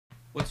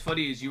What's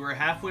funny is you were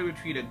halfway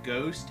between a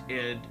ghost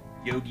and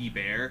Yogi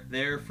Bear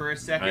there for a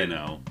second. I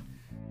know.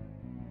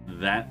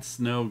 That's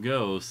no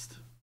ghost.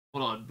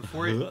 Hold on,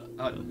 before we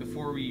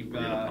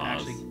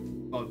actually,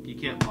 well, you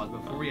can't pause.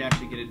 Before we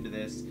actually get into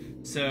this,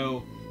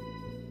 so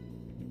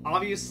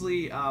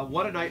obviously,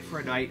 What a Night for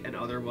a Night and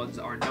other ones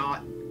are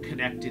not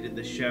connected in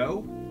the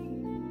show,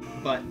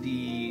 but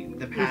the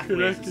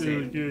pathway is the same.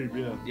 In the game,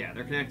 yeah. Yeah,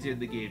 they're connected in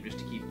the game just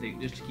to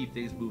keep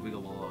things moving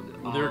along.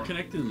 Well, they were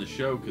connected in the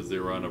show because they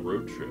were on a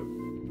road trip.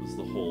 It was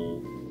the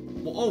whole.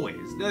 Well,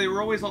 always. No, they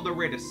were always on their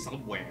way to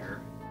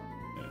somewhere.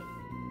 Yeah.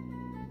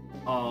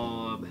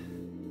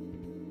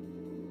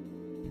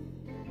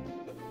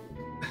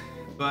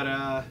 But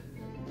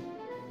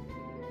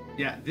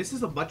yeah, this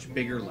is a much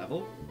bigger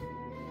level,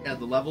 and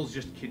the levels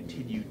just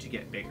continue to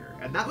get bigger.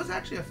 And that was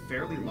actually a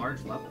fairly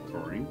large level.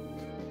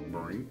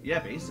 Boring. Yeah,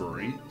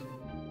 basically.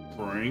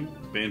 Boring.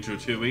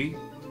 Banjo-Tooie.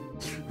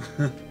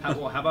 How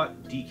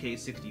about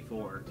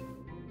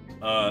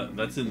DK64?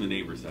 That's in the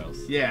neighbor's house.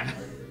 Yeah.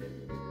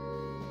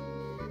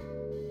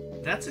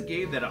 That's a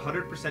game that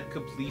 100%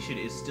 completion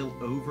is still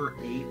over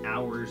 8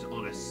 hours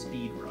on a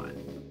speed run.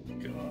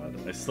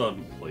 God, I still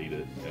haven't played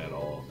it at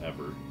all,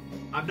 ever.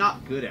 I'm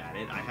not good at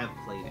it. I have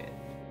played it.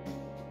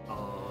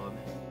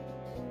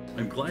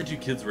 I'm glad you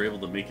kids were able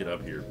to make it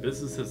up here.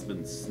 Business has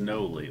been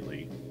snow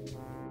lately.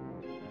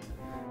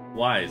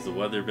 Why? Has the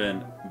weather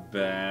been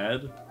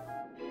bad?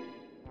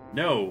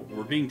 No,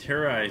 we're being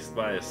terrorized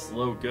by a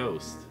slow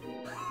ghost.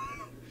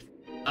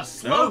 A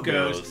slow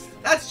ghost?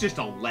 That's just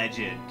a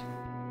legend.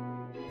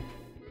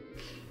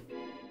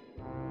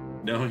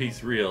 No,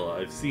 he's real.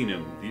 I've seen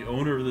him. The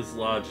owner of this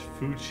lodge,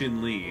 Fu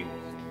Chin Li.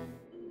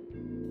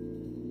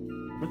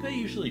 Weren't they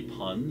usually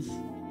puns?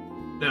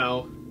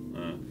 No.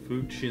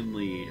 Fu Chin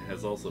Li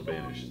has also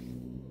vanished.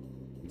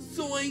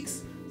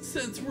 Zoinks!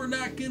 Since we're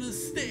not gonna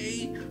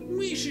stay,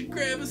 we should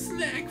grab a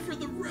snack for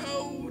the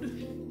road.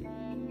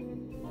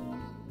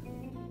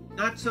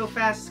 Not so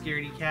fast,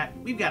 scaredy cat.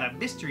 We've got a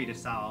mystery to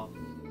solve.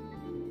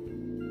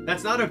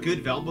 That's not a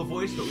good Velma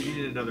voice, but we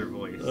needed another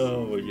voice.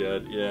 Oh my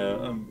god,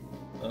 yeah.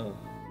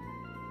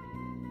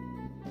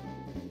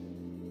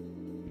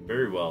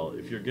 Very well.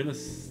 If you're gonna,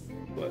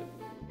 what?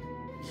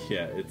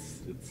 Yeah,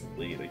 it's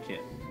late. I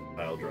can't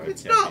pile drive.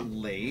 It's not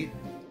late.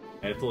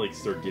 I have to like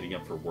start getting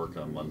up for work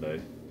on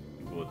Monday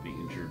with the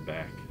injured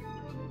back.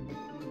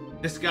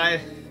 This guy,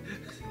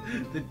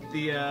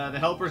 the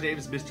helper's name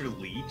is Mr.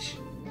 Leech.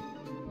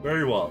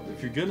 Very well.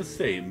 If you're gonna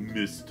stay,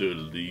 Mr.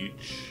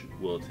 Leech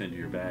will attend to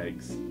your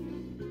bags.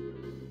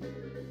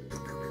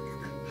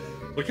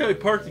 Look how he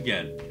parked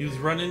again. He was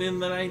running in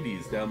the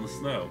 90s down the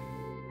snow.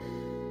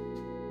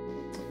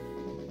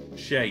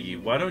 Shaggy,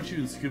 why don't you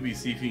and Scooby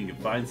see if you can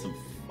find some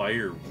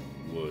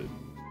firewood?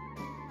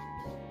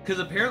 Because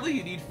apparently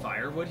you need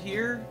firewood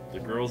here. The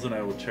girls and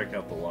I will check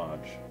out the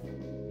lodge.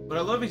 What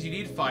I love is you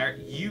need fire.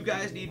 You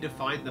guys need to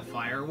find the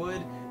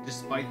firewood,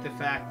 despite the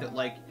fact that,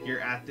 like,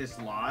 you're at this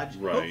lodge.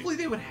 Right. Hopefully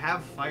they would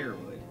have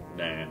firewood.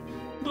 Nah.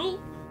 Well,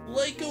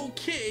 like,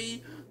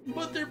 okay,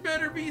 but there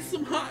better be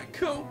some hot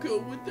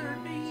cocoa with their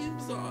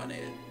names on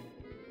it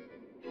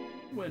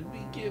when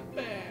we get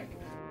back.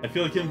 I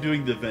feel like I'm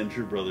doing the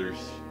Venture Brothers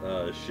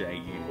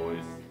Shaggy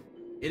voice.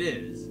 It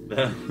is.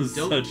 That was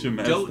such a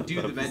mess. Don't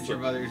do the Venture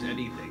Brothers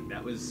anything.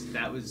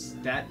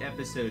 That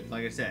episode,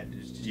 like I said.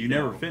 Just, you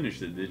never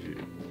finished it, did you?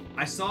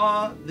 I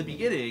saw the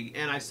beginning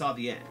and I saw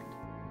the end.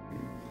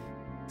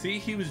 See,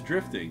 he was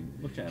drifting.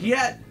 Look at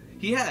him.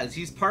 He has.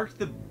 He's parked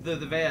the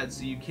van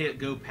so you can't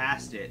go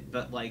past it,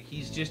 but like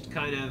he's just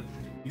kind of.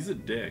 He's a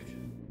dick.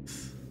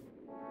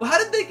 Well, how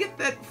did they get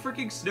that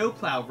freaking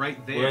snowplow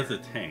right there? Well, that's a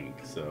tank,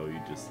 so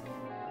you just.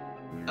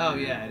 Oh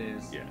yeah, it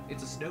is. Yeah.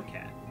 It's a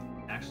snowcat.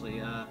 Actually,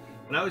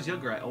 when I was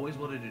younger, I always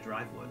wanted to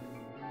drive one.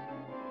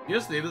 You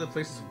know the name of the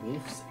place is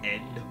Wolf's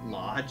End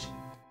Lodge?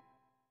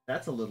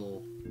 That's a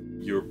little...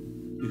 Your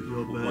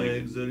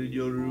bags are in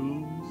your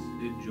rooms.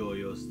 Enjoy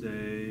your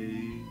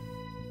stay.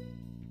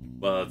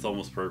 Well, that's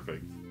almost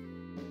perfect.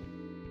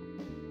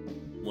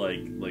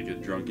 Like a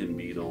drunken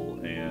beetle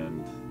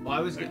and... Well,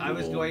 I was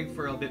going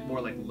for a bit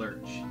more like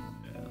Lurch.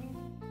 Yeah.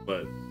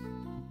 But...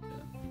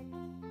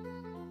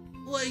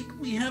 Like,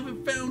 we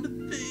haven't found a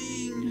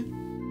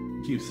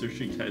thing. Keep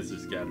searching, guys.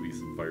 There's got to be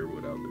some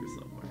firewood out there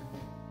somewhere.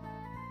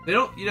 They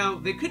don't, you know,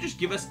 they could just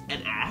give us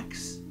an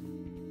axe.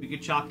 We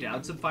could chop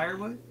down some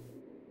firewood.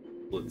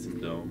 Split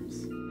some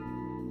domes.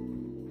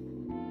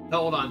 Oh,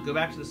 hold on. Go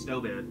back to the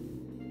snowman.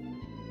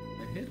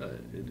 I hit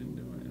it. It didn't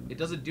do anything. It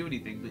doesn't do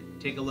anything, but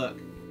take a look.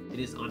 It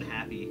is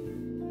unhappy.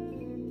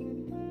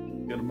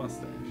 Got a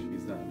mustache.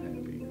 He's not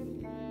happy.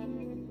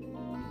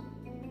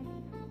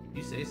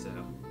 You say so.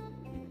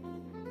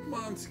 Come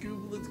on,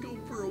 Scoob, let's go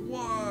for a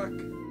walk.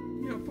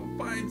 You have to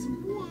find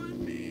some wood,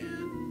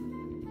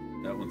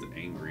 man. That one's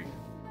angry.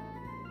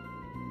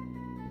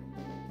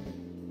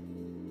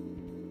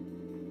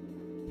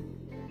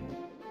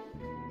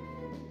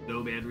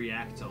 Snowman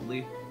reacts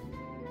only.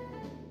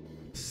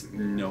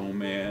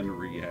 Snowman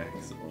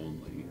reacts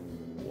only.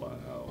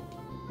 Wow.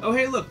 Oh,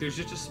 hey, look, there's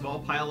just a small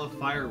pile of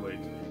firewood.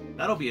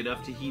 That'll be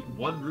enough to heat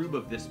one room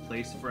of this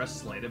place for a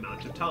slight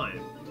amount of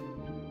time.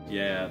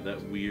 Yeah, that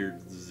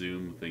weird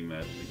zoom thing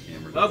that the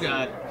camera Oh does.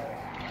 god.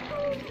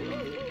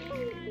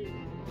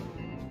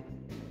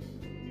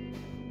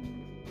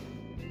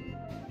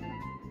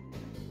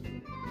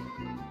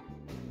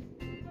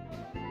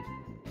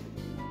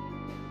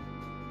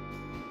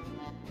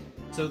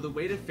 So the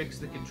way to fix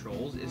the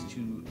controls is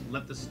to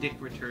let the stick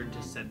return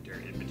to center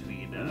in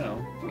between.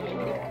 No.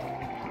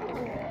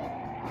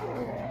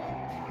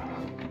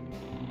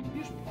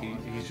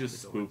 He's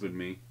just spooping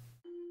me.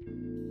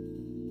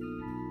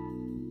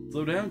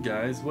 Slow down,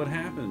 guys. What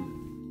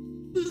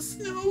happened? The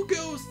snow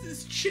ghost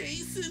is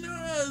chasing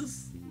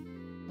us.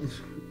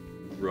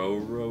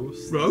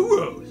 Roast?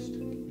 Roast?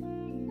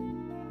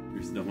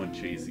 There's no one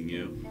chasing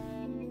you.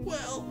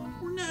 Well,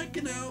 we're not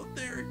gonna out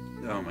there.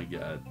 Oh my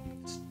god.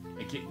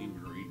 I can't even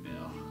read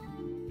now.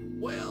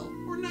 Well,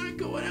 we're not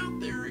going out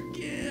there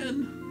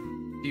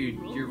again. Dude,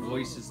 your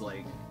voice is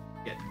like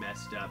getting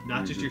messed up.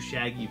 Not just your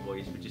shaggy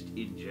voice, but just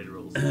in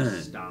general. So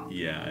just stop.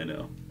 Yeah, I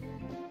know.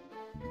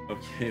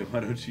 Okay, why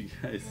don't you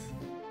guys...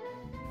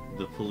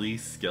 The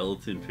police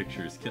skeleton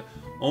pictures...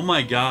 Oh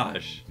my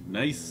gosh!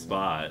 Nice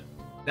spot.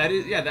 That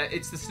is, yeah,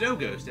 it's the snow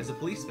ghost as a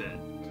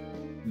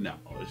policeman. No,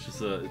 it's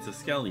just it's a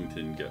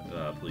skeleton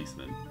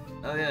policeman.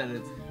 Oh yeah,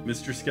 it's...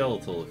 Mr.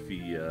 Skeletal, if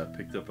he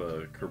picked up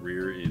a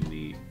career in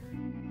the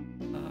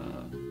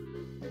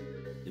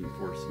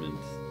enforcement.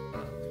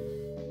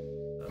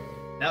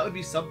 That would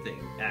be something,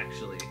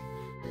 actually.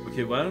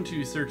 Okay, why don't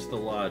you search the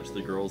lodge?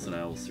 The girls and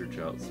I will search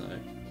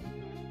outside.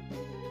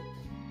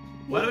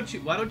 Why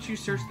don't you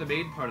search the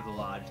main part of the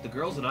lodge? The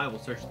girls and I will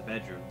search the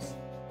bedrooms.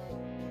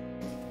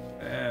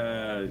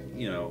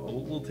 You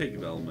know, we'll take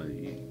Velma.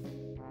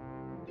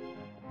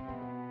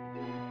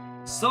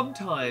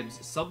 Sometimes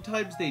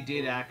they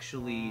did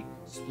actually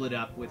split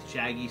up with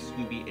Shaggy,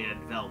 Scooby,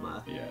 and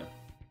Velma. Yeah.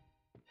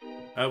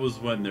 That was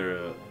when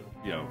their,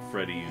 you know,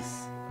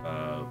 Freddy's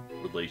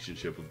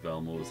relationship with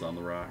Velma was on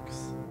the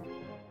rocks.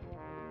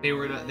 They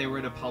were in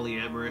a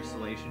polyamorous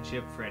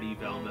relationship, Freddy,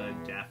 Velma,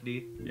 and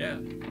Daphne. Yeah.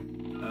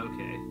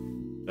 Okay.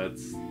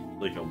 That's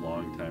like a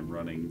long time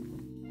running.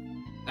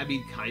 I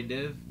mean, kind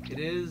of. It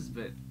is,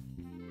 but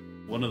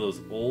one of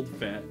those old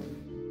fat.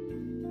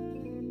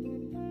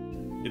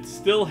 It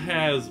still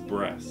has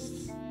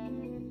breasts.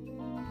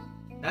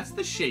 that's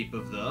the shape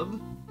of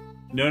them.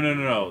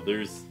 No.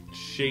 There's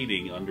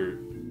shading under.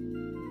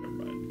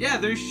 Never mind. Yeah,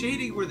 there's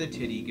shading where the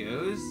titty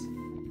goes.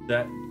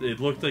 That it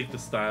looked like the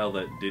style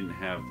that didn't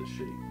have the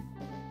shape.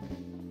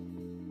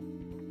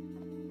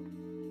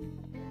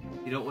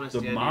 You don't want to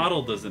The stand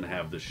model doesn't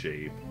have the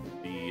shape.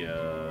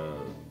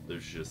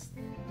 There's just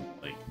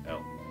like a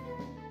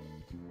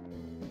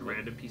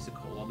random piece of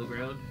coal on the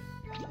ground.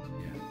 Yeah.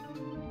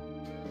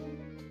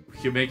 We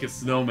can make a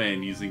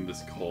snowman using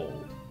this coal.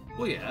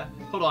 Well, yeah.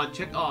 Hold on.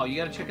 Oh, you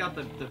gotta check out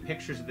the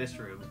pictures of this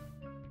room.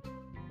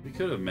 We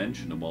could have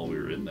mentioned them while we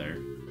were in there.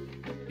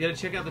 You gotta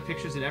check out the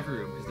pictures in every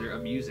room because they're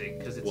amusing.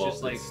 Because it's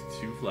just like it's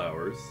 2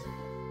 flowers,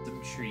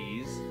 some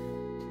trees.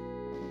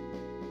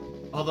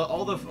 All the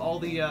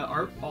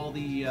art, all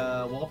the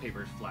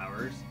wallpapers,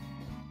 flowers.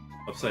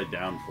 upside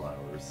down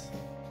flowers.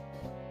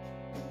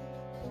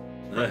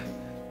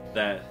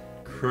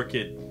 That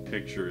crooked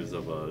pictures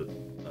of a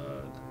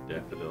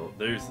daffodil.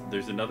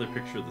 There's another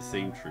picture of the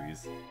same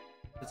trees.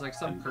 It's like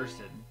some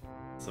person.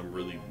 Some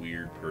really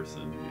weird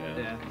person.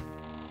 Yeah.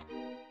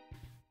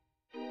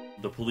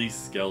 The police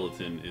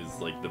skeleton is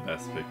like the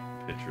best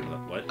picture.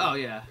 What? Oh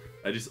yeah.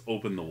 I just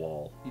opened the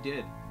wall. You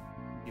did.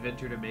 You've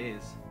entered a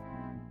maze.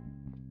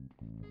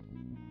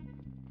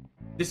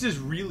 This is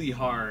really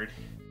hard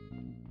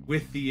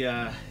with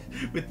the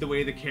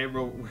way the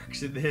camera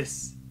works in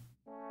this.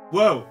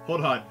 Whoa,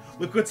 hold on.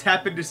 Look what's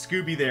happened to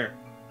Scooby there.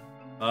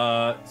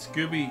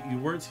 Scooby, you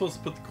weren't supposed to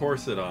put the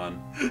corset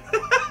on.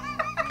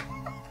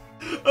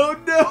 Oh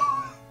no!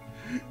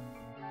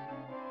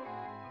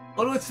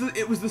 Oh no,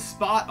 it was the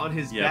spot on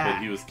his back. Yeah,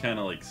 but he was kind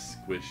of like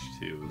squished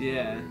too.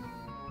 Yeah. Weird.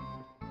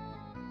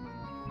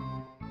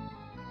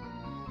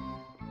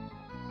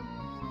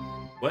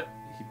 What?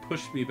 He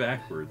pushed me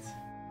backwards.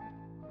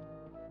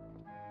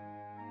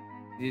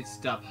 You need to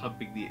stop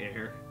humping the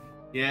air.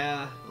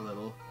 Yeah, a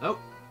little. Oh.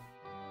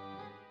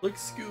 Look,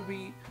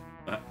 Scooby.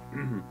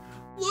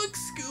 Look,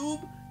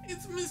 Scoob,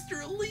 it's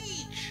Mr.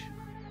 Leech.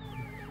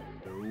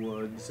 No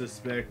one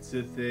suspects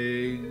a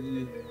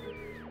thing.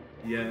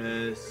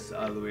 Yes,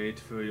 I'll wait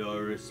for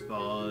your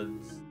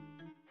response.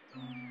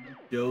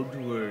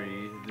 Don't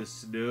worry, the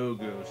snow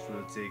ghost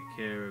will take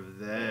care of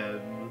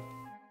them.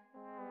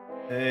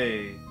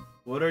 Hey,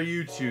 what are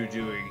you two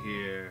doing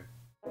here?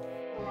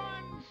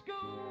 Run,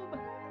 Scoob!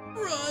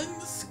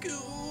 Run,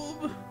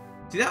 Scoob!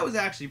 See, that was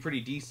actually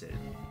pretty decent.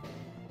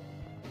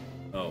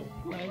 Oh.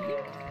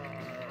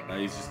 Now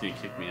he's just gonna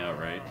kick me out,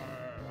 right?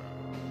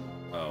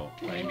 Oh,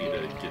 I need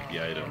to get the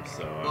item,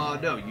 so...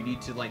 No, you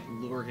need to, like,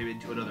 lure him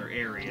into another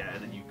area,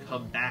 and then you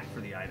come back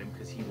for the item,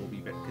 because he will be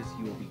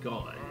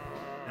gone.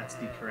 That's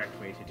the correct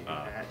way to do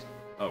that.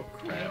 Oh,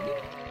 crap.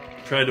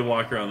 Tried to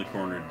walk around the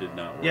corner, did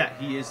not work. Yeah,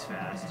 he is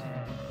fast.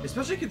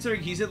 Especially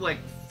considering he's in, like,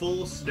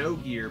 full snow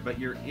gear, but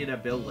you're in a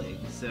building,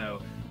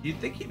 so you'd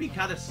think he'd be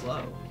kind of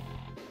slow.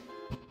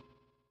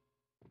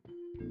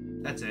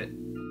 That's it.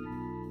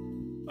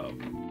 Oh.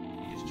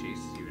 He just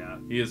chases you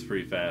out. He is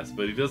pretty fast,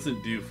 but he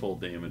doesn't do full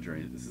damage or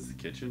anything. Is this the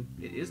kitchen?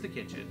 It is the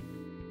kitchen.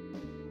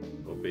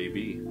 Oh,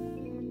 baby.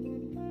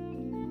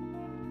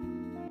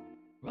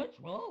 Let's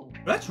roll.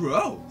 Let's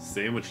roll!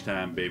 Sandwich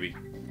time, baby.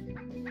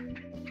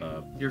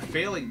 You're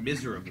failing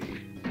miserably.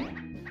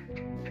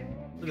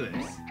 Look at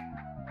this.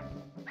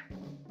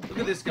 Look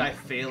at this guy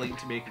failing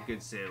to make a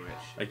good sandwich.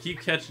 I keep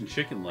catching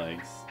chicken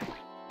legs.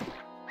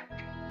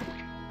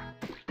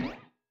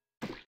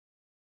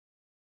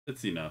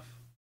 It's enough.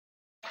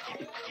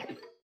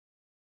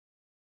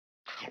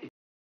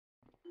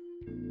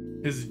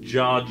 His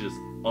jaw just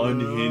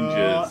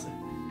unhinges,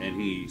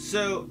 and he...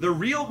 So, the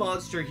real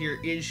monster here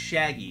is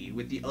Shaggy,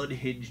 with the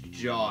unhinged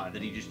jaw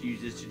that he just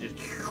uses to just...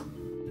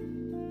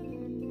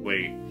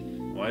 Wait,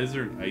 why is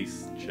there an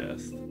ice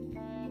chest?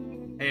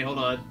 Hey, hold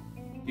on.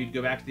 Dude,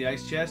 go back to the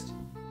ice chest.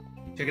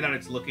 Check it out,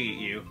 it's looking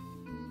at you.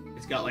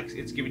 It's got, like,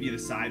 it's giving you the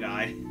side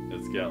eye.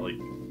 It's got, like...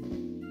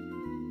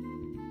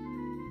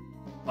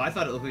 Well, I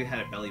thought it looked like it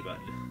had a belly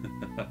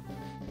button.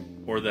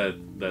 Or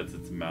that's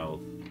its mouth.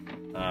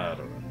 I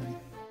don't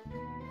know.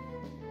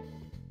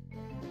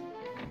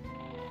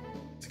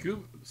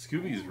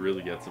 Scooby's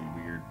really got some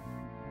weird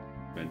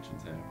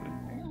inventions happening.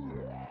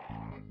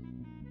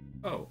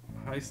 Oh,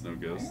 hi, Snow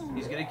Ghost.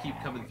 He's gonna keep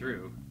coming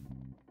through.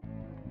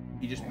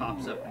 He just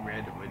pops up in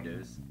random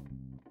windows.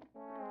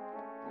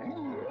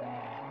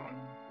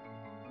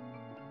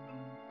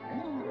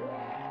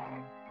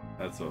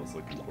 That's what I was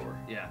looking for.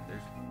 Yeah,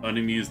 there's...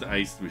 Unamused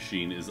ice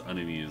machine is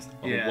unamused.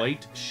 A Yeah.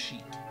 white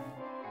sheet.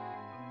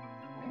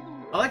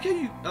 I like how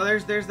you... Oh,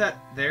 there's that...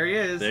 There he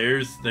is.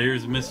 There's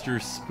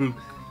Mr. Spook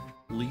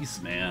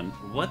Policeman.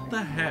 What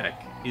the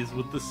heck is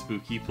with the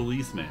spooky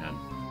policeman?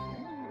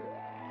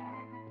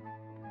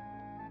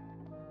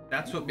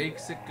 That's what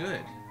makes it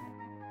good.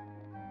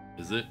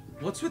 Is it?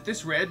 What's with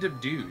this random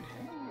dude?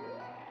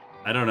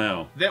 I don't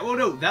know. Oh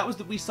no, that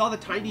was we saw the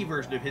tiny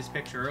version of his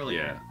picture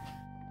earlier. Yeah.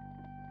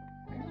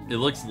 It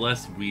looks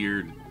less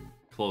weird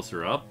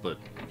closer up, but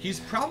He's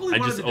probably I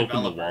one just of the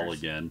opened the developers. wall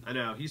again. I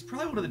know, he's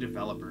probably one of the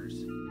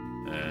developers.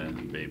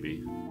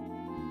 Baby.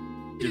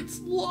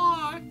 It's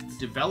locked.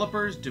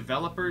 Developers. Okay,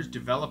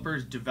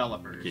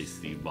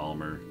 Steve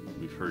Ballmer.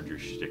 We've heard your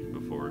shtick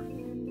before. Is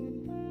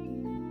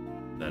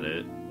that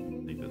it?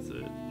 I think that's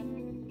it.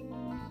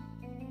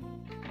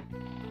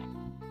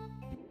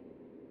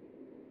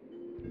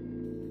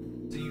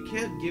 So you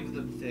can't give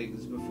them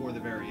things before the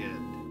very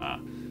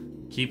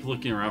end. Keep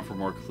looking around for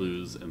more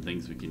clues and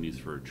things we can use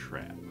for a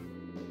trap.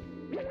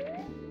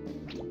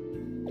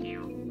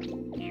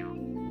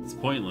 It's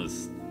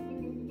pointless.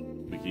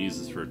 We can use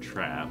this for a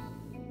trap.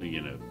 We're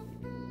gonna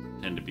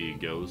pretend to be a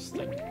ghost.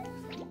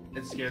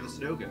 And scare the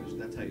snow ghost.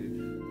 That's how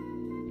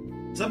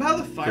you... Somehow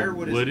the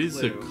firewood is a clue. What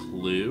is a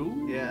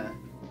clue? Yeah.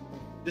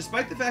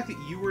 Despite the fact that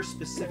you were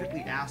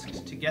specifically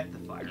asked to get the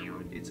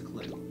firewood, it's a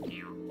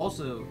clue.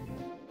 Also,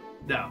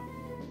 no.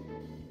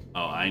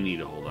 Oh, I need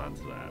to hold on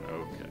to that.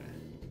 Okay.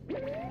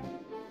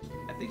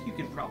 I think you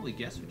can probably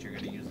guess what you're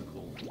going to use the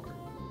coal for.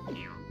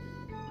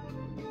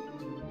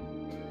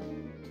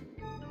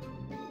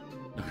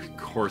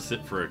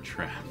 Corset for a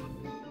trap.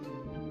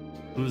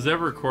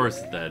 Whoever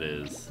corset that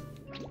is.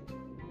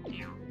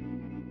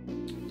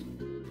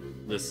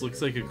 This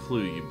looks like a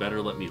clue. You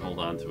better let me hold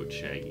on to it,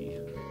 Shaggy.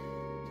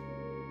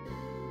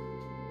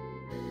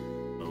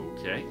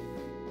 Okay.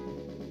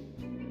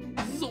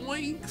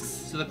 Zoinks.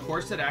 So the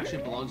corset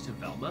actually belongs to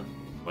Velma?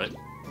 What?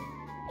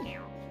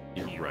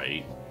 You're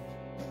right.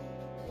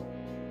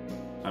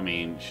 I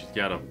mean, she's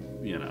got a,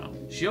 you know.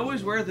 She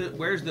always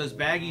wears those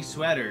baggy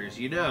sweaters,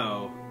 you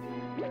know.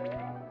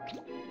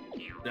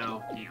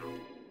 No.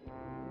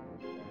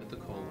 Put the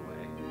coal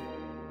away.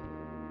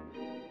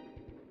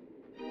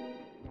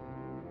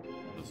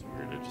 That's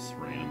weird. I just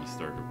randomly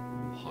started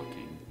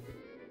walking.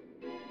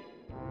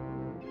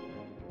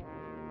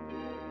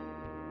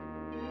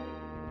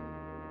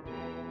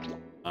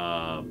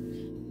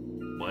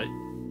 What?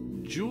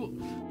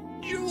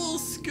 Jewel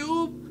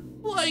Scoop.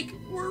 Like,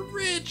 we're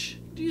rich.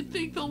 Do you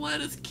think they'll let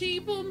us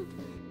keep them?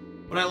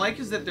 What I like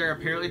is that they're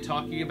apparently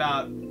talking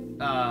about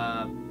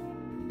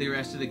the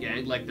rest of the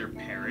gang like their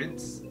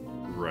parents.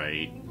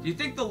 Right. Do you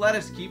think they'll let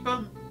us keep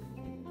them?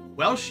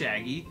 Well,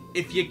 Shaggy,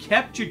 if you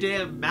kept your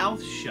damn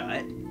mouth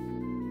shut.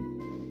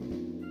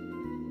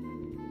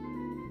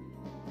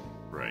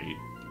 Right.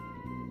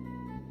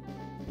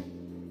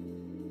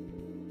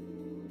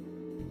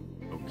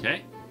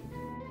 Okay.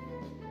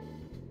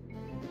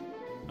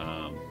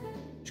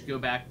 Just go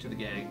back to the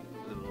gang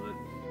for the moment.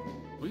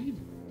 What do you...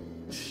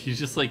 He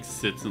just like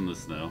sits in the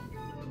snow.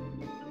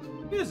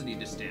 He doesn't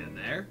need to stand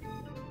there.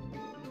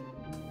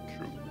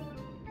 True.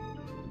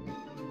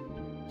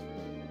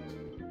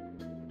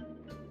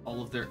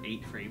 All of their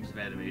 8 frames of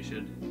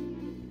animation.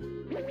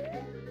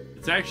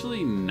 It's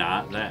actually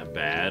not that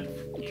bad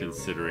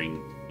considering,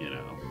 you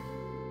know.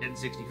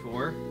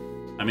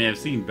 N64. I mean, I've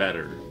seen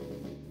better.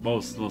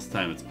 Most of the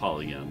time it's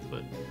polygons,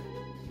 but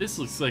this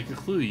looks like a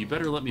clue. You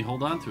better let me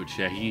hold on to it,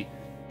 Shaggy.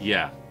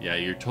 Yeah,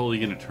 you're totally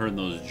gonna turn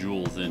those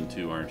jewels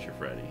into, aren't you,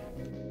 Freddy?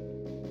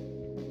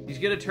 He's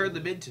gonna turn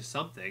them into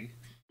something.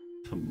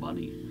 To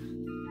money.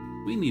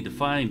 We need to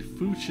find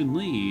Fuchin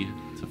Lee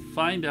to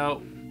find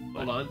out.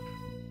 Hold on.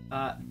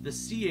 The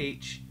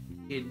CH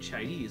in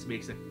Chinese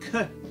makes a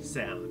K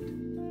sound.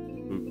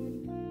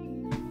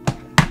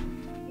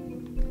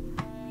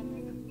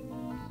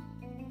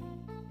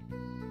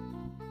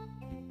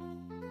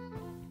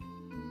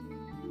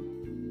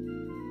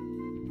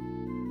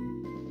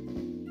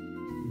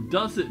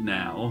 Does it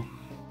now?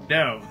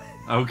 No.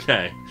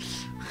 Okay.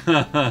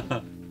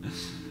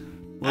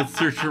 Let's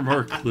search for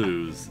more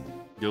clues.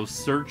 Go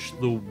search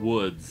the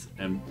woods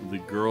and the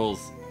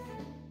girls.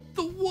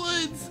 The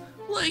woods!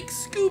 Like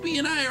Scooby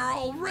and I are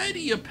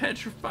already a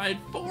petrified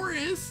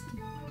forest.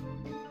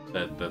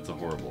 That's a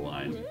horrible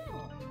line.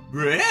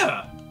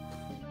 Yeah.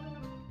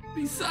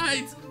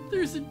 Besides,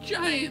 there's a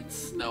giant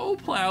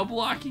snowplow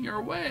blocking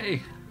our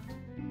way.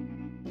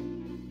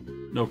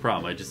 No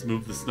problem. I just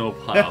moved the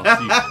snowplow.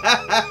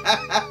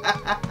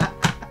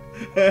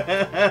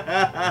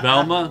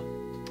 Velma,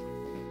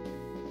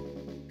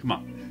 come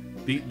on.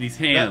 These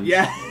hands.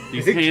 Yeah.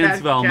 These hands,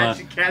 Velma.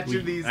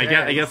 Catching these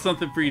I got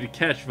something for you to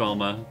catch,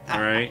 Velma.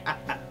 All right.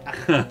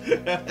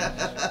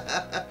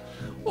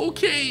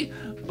 Okay,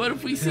 but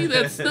if we see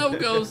that snow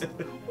ghost,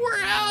 we're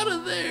out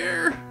of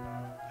there.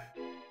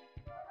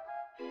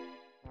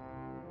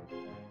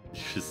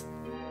 Just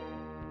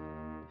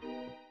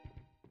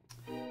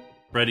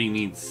Freddy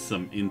needs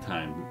some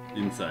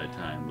inside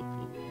time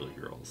with the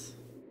girls.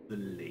 The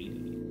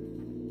lady.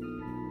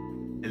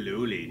 Hello,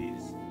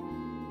 ladies.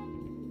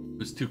 It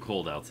was too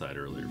cold outside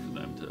earlier for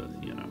them to,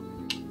 you know.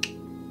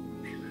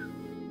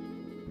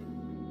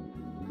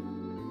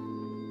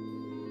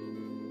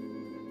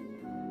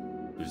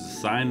 There's a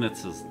sign that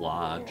says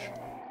lodge.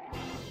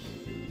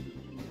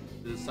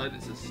 There's a sign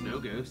that says snow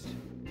ghost.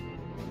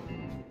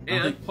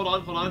 And hold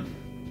on.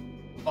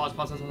 Pause.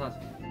 Pause.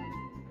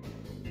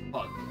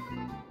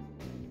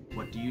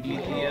 What do you need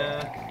the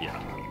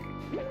Yeah.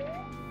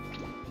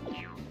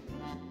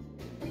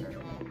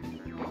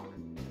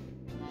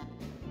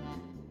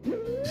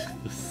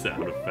 The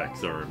sound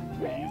effects are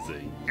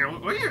amazing.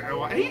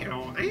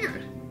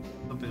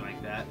 something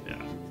like that.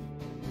 Yeah.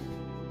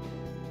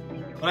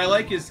 What I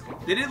like is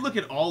they didn't look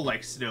at all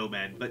like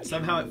snowmen, but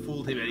somehow it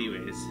fooled him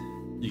anyways.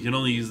 You can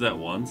only use that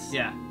once?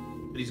 Yeah,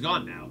 but he's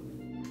gone now.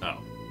 Oh.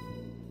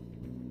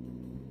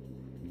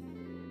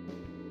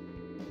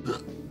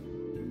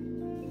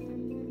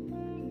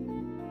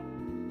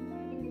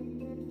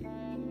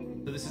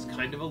 So this is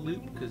kind of a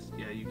loop because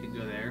yeah, you can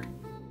go there.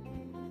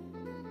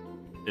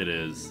 It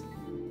is.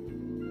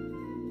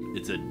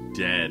 It's a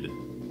dead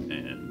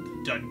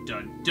end. Dun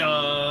dun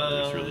dun.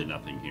 There's really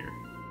nothing here.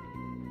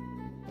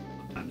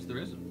 Sometimes there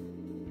isn't.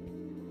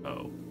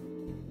 Oh.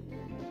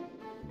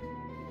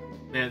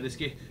 Man, this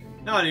game...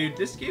 No, dude,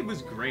 this game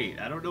was great.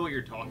 I don't know what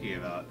you're talking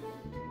about.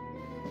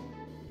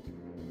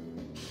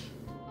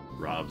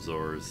 Rob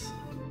Zors.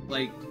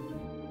 Like...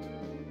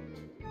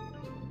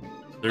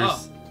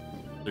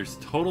 There's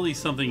totally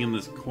something in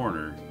this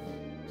corner.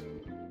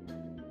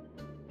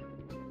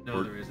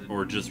 No, there isn't.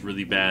 Or just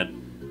really bad.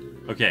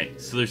 Okay,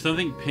 so there's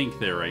something pink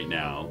there right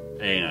now,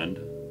 and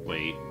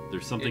wait,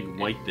 there's something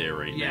white there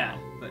right now. Yeah,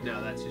 but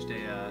no, that's just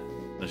a.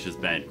 That's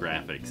just bad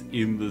graphics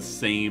in the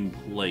same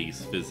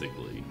place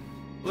physically.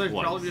 Well, there's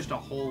probably just a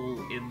hole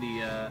in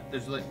the.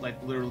 There's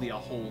like literally a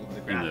hole in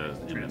the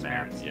graphics, in the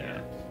map. Yeah.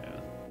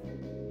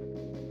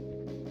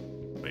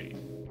 Wait.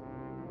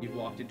 You've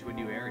walked into a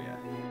new area.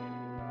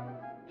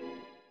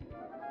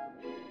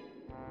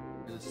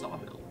 There's a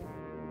sawmill.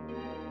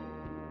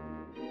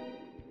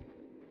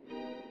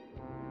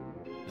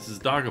 This is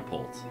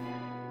Dogapult.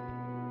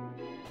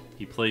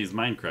 He plays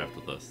Minecraft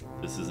with us.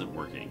 This isn't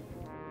working.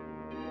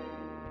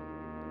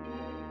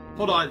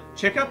 Hold on,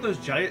 check out those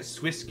giant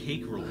Swiss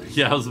cake rolls.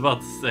 Yeah, I was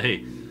about to say,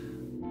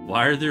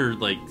 why are there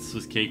like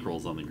Swiss cake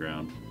rolls on the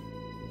ground?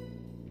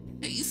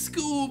 Hey,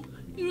 Scoob,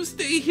 you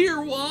stay here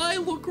while I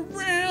look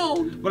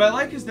around. What I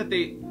like is that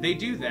they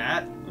do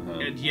that,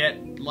 and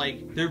yet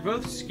like they're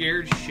both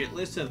scared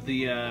shitless of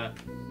the.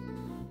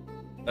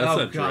 That's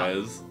not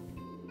Drez.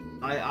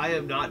 I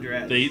am not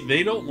Drez.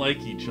 They don't like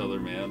each other,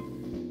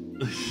 man.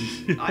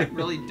 I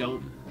really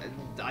don't.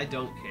 I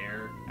don't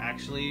care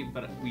actually,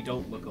 but we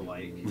don't look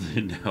alike.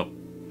 No,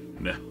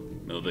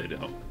 they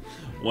don't.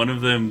 One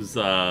of them's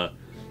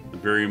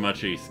very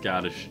much a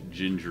Scottish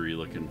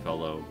gingery-looking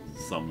fellow,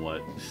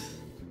 somewhat.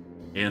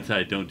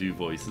 Anti don't do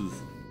voices.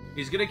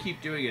 He's gonna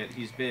keep doing it.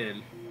 He's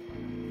been.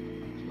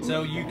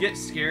 So you get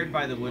scared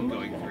by the wood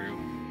going through.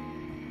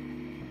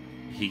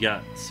 He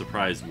got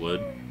surprise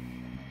wood.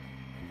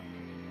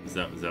 Is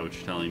that what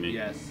you're telling me?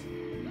 Yes.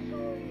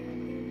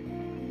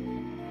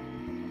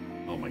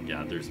 Oh my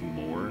god, there's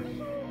more?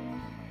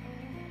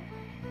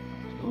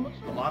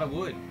 A lot of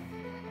wood.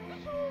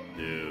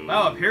 Dude.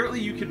 Wow, apparently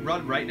you can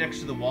run right next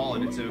to the wall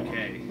and it's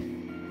okay.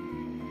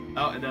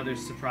 Oh, and now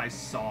there's surprise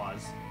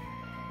saws.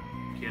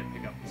 You can't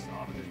pick up the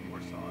saw, but there's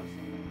more saws.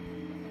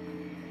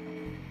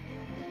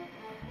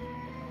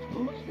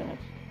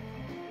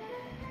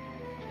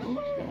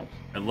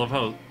 I love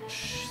how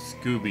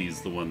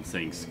Scooby's the one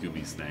saying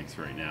Scooby Snacks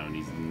right now, and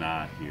he's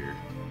not here.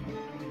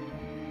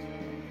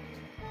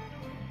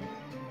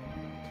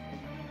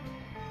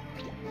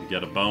 You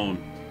got a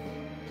bone.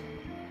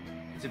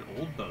 It's an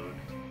old bone.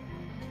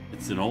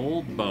 It's an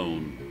old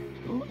bone.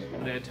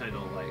 What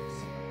Anti-No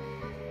likes.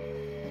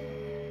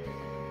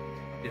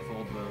 If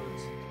old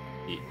bones.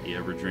 You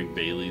ever drink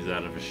Bailey's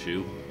out of a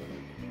shoe?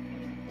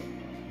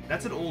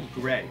 That's an old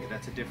Greg.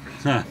 That's a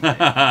difference.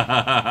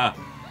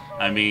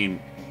 I mean,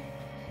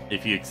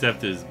 if you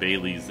accept his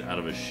Bailey's out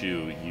of a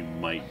shoe, you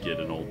might get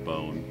an old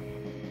bone.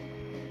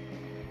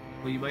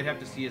 Well, you might have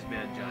to see his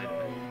mangina.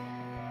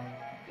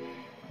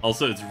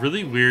 Also, it's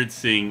really weird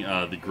seeing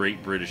the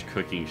Great British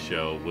Cooking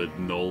Show with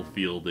Noel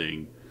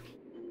Fielding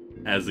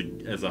as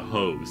a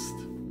host.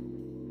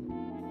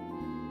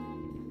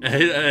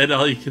 And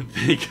all you can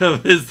think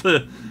of is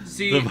the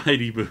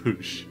Mighty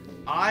Boosh.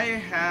 I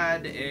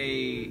had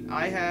a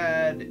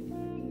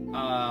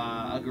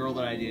girl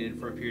that I dated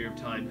for a period of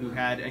time who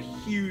had a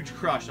huge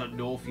crush on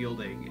Noel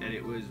Fielding, and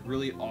it was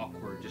really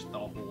awkward just the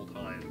whole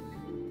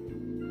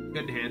time.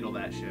 Couldn't handle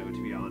that show,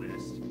 to be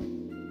honest.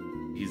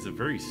 He's a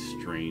very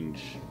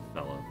strange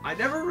fellow. I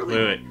never really...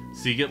 Wait.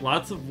 So you get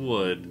lots of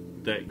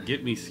wood that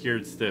get me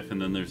scared stiff,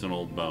 and then there's an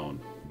old bone.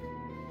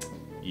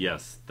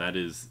 Yes, that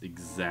is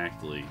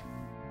exactly...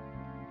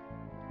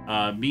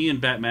 me and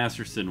Bat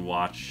Masterson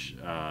watch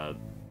the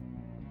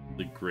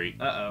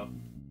great... Uh-oh.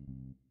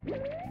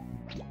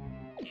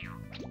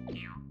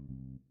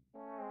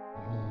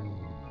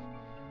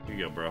 Here you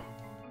go, bro.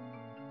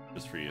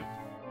 Just for you.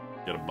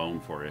 Got a bone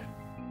for you.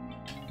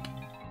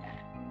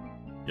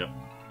 Yep.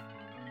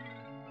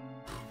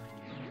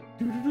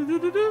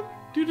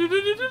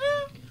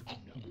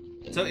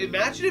 So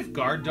imagine if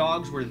guard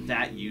dogs were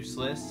that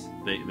useless.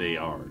 They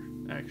are,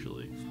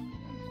 actually.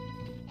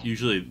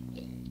 Usually...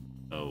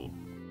 Oh.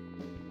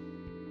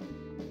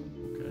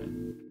 Okay.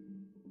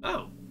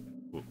 Oh.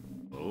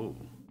 Oh.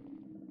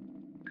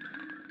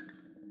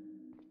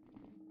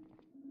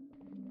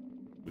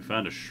 We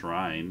found a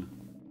shrine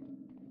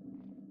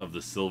of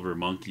the silver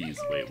monkeys.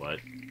 Wait, what?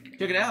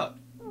 Check it out.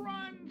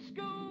 Run,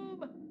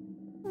 Scoob!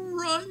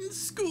 Run,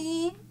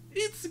 Scoob!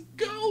 It's a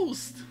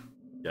ghost!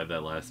 Yeah,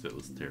 that last bit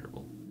was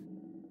terrible.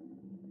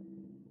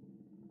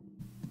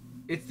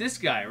 It's this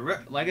guy.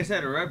 Like I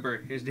said, remember,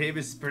 his name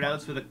is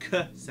pronounced with a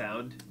K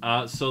sound.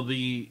 So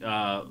the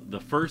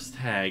first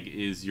tag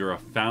is you're a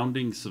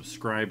founding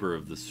subscriber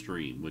of the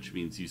stream, which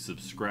means you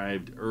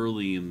subscribed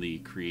early in the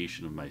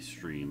creation of my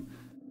stream.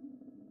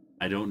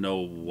 I don't know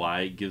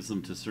why it gives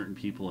them to certain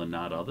people and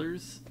not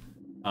others.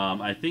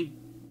 I think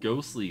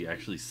Ghostly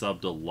actually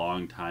subbed a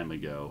long time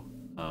ago.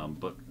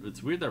 But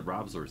it's weird that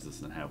Robzors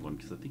doesn't have one,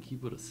 because I think he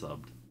would have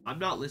subbed. I'm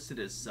not listed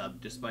as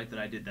sub, despite that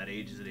I did that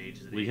ages and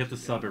ages and ages We have to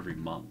ago. sub every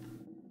month.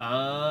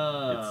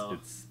 Oh.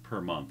 It's per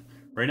month.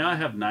 Right now I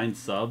have 9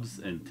 subs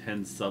and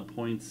 10 sub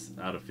points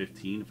out of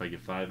 15. If I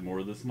get 5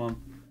 more this month,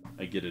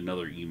 I get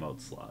another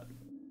emote slot.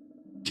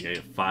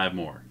 Yeah, 5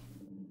 more.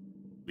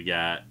 We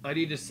got... I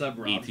need to sub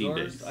 18 Robzors,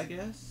 days. I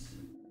guess?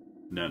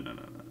 No.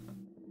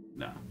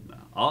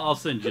 I'll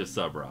send you a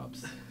sub,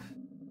 Robs.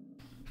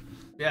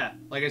 Yeah,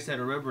 like I said,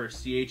 remember,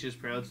 CH is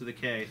pronounced with a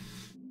K.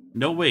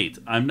 No, wait.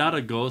 I'm not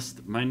a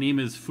ghost. My name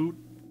is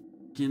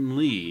Fukin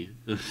Lee.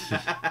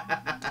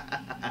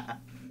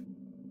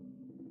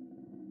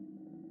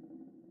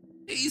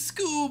 Hey,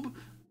 Scoob!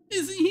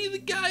 Isn't he the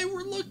guy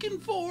we're looking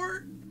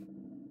for?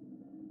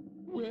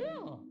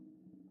 Well,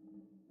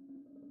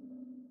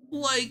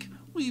 Like,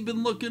 we've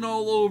been looking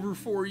all over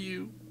for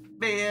you.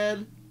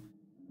 Man.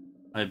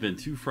 I've been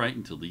too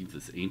frightened to leave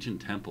this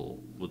ancient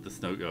temple with the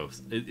snow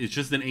ghosts. It's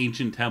just an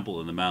ancient temple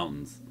in the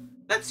mountains.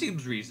 That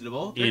seems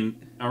reasonable.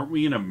 Aren't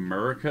we in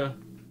America?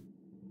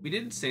 We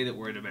didn't say that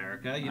we're in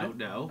America. You don't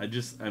know.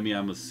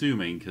 I'm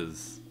assuming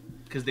because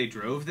Because they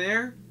drove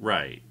there?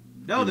 right.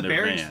 No, in the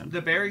their van.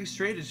 Bering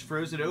Strait is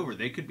frozen over.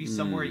 They could be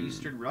somewhere in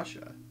eastern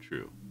Russia.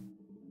 True.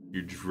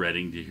 You're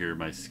dreading to hear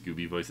my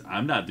Scooby voice.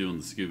 I'm not doing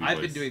the Scooby voice.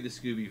 I've been doing the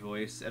Scooby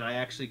voice, and I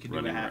actually can do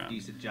a Running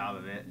half-decent job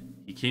of it.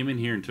 He came in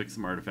here and took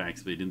some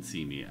artifacts, but he didn't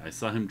see me. I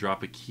saw him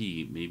drop a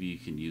key. Maybe you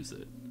can use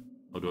it.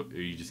 Oh, are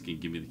you just gonna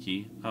give me the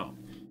key? Oh,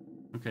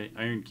 okay.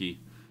 Iron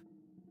key.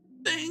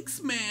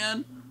 Thanks,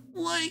 man.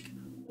 Like,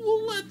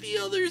 we'll let the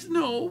others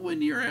know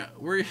when you're at...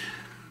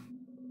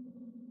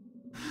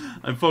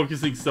 I'm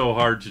focusing so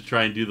hard to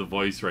try and do the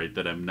voice right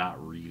that I'm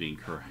not reading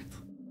correct.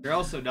 You're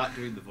also not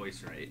doing the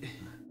voice right.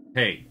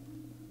 Hey,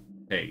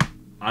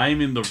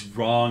 I'm in the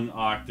wrong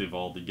octave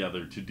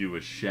altogether to do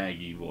a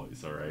Shaggy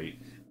voice, alright?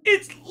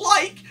 It's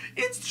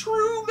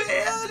true,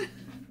 man!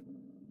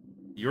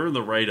 You're in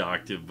the right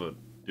octave, but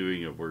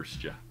doing a worse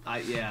job.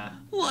 Yeah.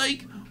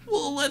 Like,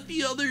 we'll let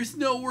the others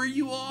know where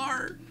you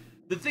are.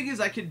 The thing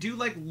is, I can do,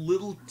 like,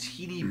 little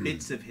teeny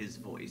bits of his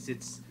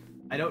voice.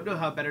 I don't know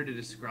how better to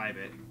describe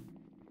it.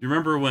 You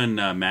remember when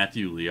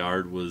Matthew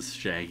Lillard was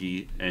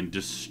Shaggy and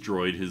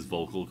destroyed his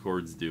vocal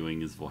cords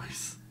doing his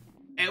voice?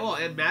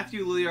 And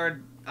Matthew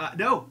Lillard,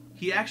 no,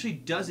 he actually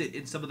does it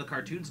in some of the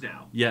cartoons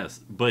now. Yes,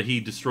 but he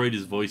destroyed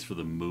his voice for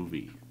the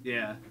movie.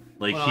 Yeah.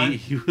 Like,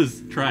 he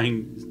was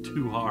trying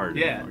too hard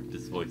yeah. to fuck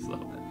his voice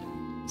up.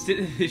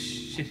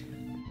 Shit.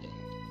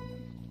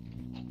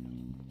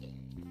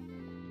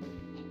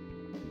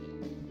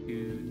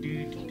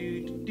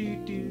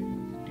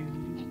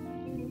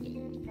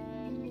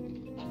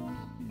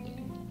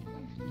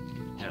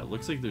 Yeah, it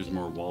looks like there's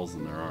more walls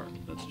than there are.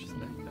 That's just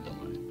back that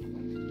way.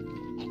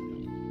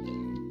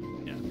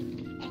 Yeah.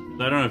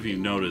 I don't know if you've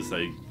noticed,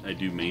 I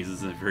do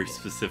mazes in a very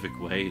specific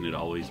way, and it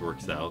always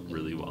works out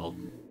really well.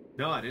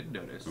 No, I didn't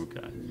notice.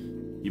 Okay.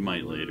 You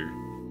might later.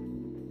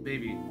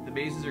 Maybe. The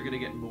mazes are going to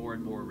get more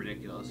and more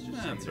ridiculous.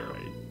 Just That's so you know.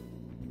 alright.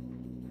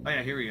 Oh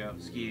yeah, here we go.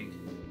 Skiing.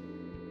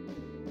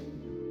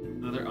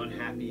 Another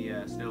unhappy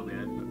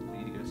snowman, but we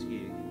need to go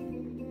skiing.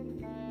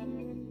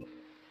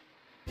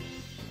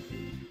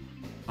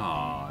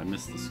 Aw, I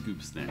missed the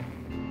scoop snap.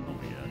 Oh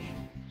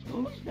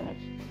my gosh.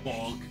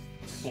 Bonk.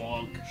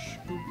 Bonk.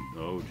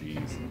 Oh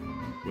jeez.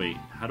 Wait,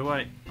 how do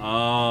I...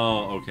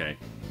 Oh, okay.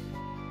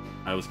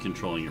 I was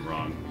controlling it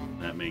wrong.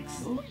 That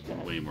makes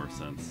way more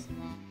sense.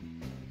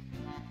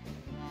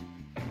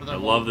 I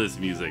love this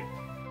music.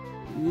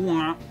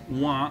 Wah,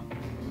 wah,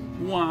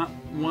 wah,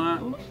 wah,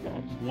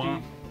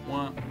 wah,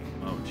 wah.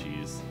 Oh,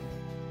 jeez.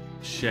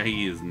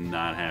 Shaggy is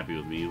not happy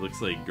with me. He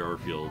looks like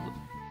Garfield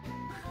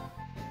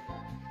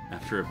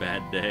after a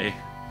bad day.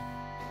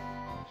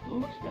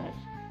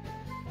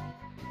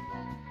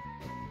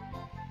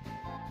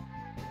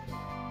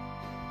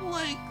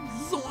 Like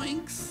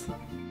zoinks. Oh.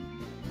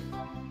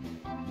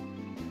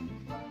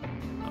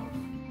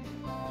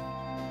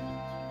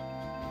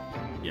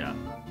 Yeah.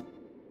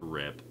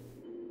 Rip.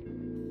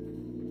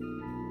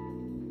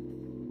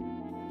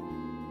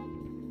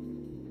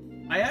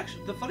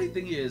 The funny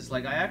thing is,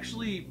 like,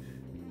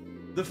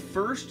 the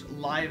first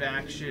live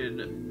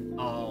action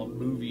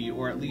movie,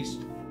 or at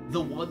least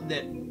the one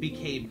that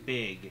became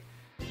big,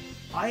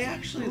 I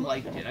actually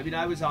liked it. I mean,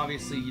 I was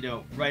obviously, you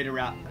know, right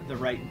around the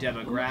right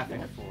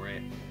demographic for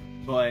it,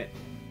 but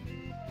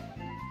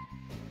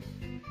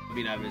I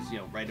mean, I was, you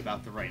know, right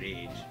about the right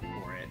age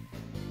for it.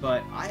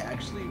 But I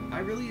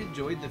really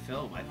enjoyed the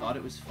film. I thought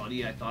it was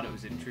funny. I thought it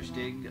was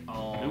interesting.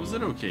 It was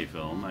an okay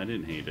film. I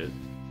didn't hate it.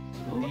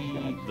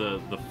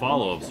 The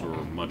follow-ups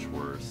were much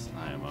worse,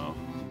 IMO.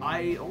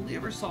 I only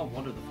ever saw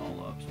one of the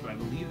follow-ups, but I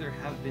believe there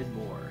have been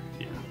more.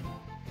 Yeah.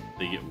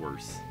 They get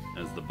worse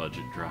as the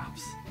budget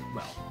drops.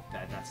 Well,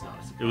 that's not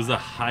a surprise. It was a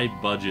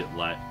high-budget It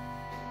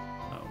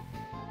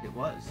was.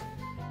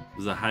 It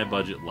was a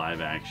high-budget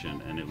live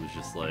action, and it was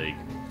just like,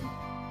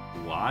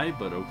 why?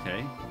 But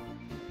okay.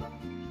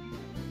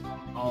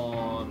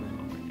 Oh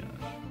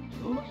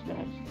my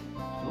gosh.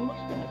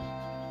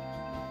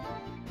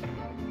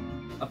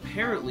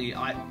 Apparently,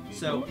 I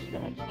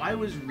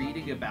was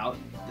reading about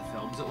the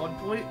films at one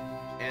point,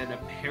 and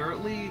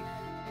apparently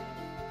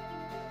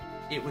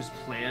it was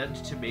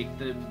planned to make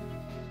them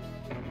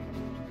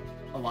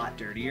a lot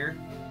dirtier,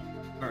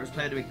 or it was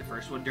planned to make the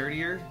first one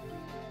dirtier,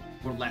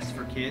 or less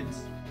for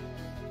kids,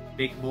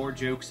 make more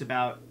jokes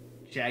about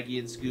Shaggy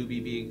and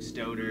Scooby being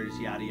stoners,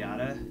 yada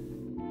yada.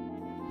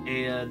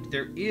 And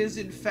there is,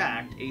 in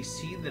fact, a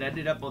scene that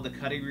ended up on the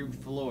cutting room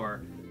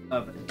floor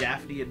of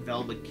Daphne and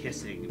Velma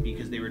kissing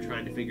because they were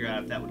trying to figure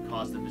out if that would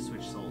cause them to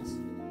switch souls.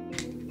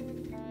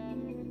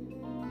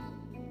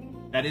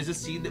 That is a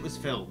scene that was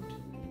filmed.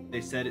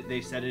 They said it in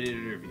an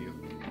interview.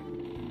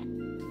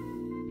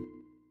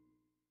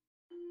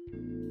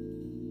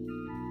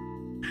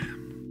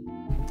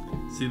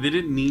 See, they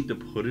didn't need to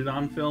put it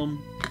on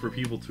film for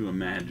people to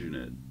imagine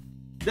it.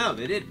 No,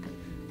 they didn't.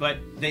 But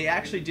they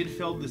actually did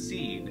film the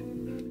scene.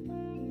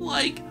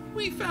 Like,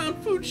 we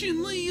found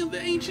Fuchin Lee in the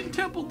ancient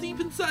temple deep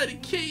inside a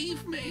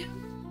cave,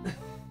 man.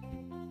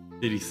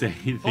 Did he say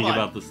anything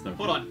about the snow?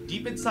 Hold on.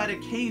 Deep inside a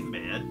cave,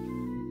 man.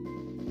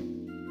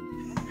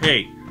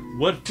 Hey,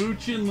 what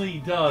Fuchin Lee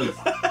does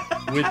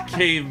with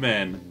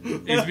cavemen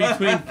is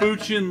between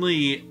Fuchin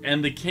Lee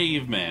and the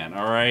caveman,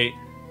 alright?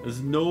 It's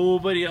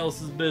nobody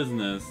else's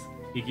business.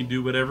 He can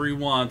do whatever he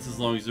wants as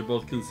long as they're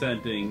both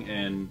consenting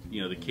and,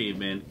 you know, the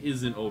caveman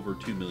isn't over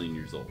 2 million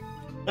years old.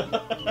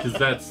 Because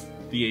that's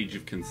the age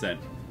of consent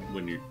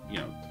when you're, you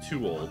know,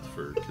 too old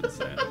for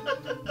consent.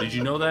 Did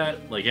you know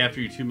that? Like, after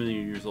you're 2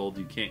 million years old,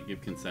 you can't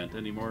give consent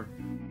anymore?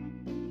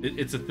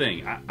 It's a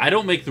thing. I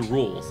don't make the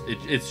rules.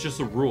 It's just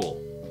a rule.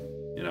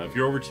 You know, if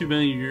you're over 2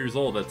 million years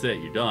old, that's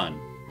it. You're done.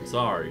 I'm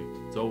sorry.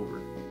 It's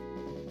over.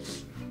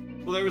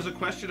 Well, there was a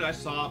question I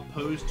saw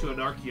posed to an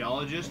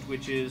archaeologist,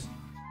 which is,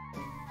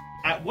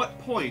 at what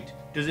point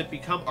does it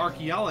become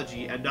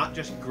archaeology and not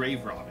just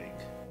grave robbing?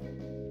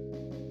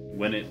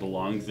 When it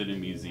belongs in a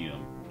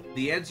museum.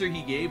 The answer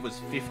he gave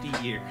was 50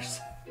 years.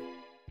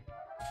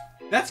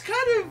 That's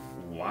kind of...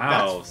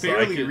 Wow. That's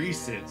fairly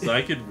recent. So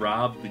I could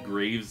rob the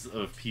graves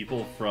of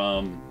people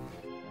from...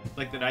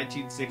 like the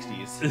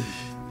 1960s.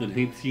 The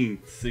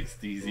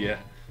 1960s, yeah.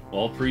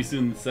 All priests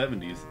in the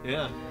 70s.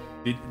 Yeah.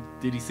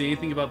 Did he say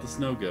anything about the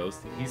snow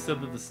ghost? He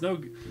said that the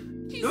snow...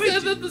 He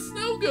said that the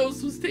snow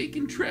ghost was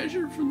taking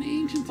treasure from the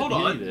ancient Hold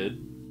temple. on. He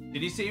did.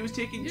 Did he say he was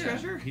taking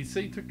treasure? He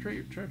said he took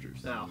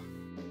treasures. No.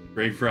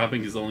 Grave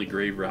robbing is only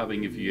grave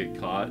robbing if you get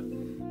caught.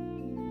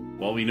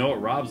 Well, we know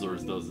what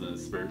Robzors does in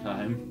his spare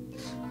time.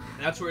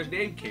 That's where his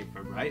name came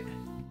from, right?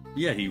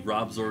 Yeah, he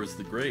Robzors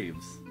the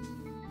graves.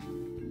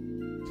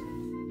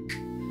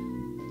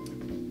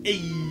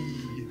 Hey.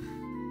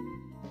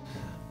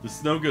 The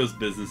snow ghost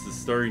business is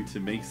starting to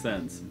make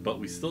sense, but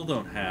we still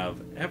don't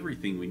have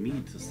everything we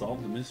need to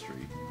solve the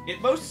mystery. It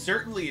most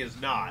certainly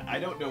is not. I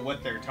don't know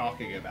what they're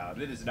talking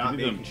about. It is not Give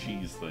me making...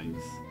 them cheese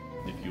things,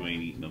 if you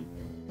ain't eating them.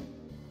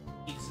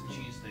 Eat some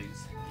cheese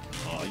things.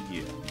 Oh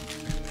yeah.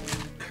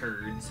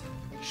 Curds.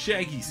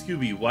 Shaggy,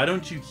 Scooby, why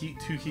don't you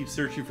keep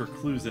searching for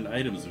clues and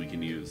items we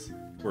can use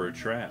for a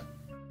trap?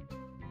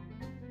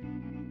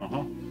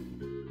 Uh-huh.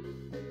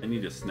 I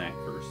need a snack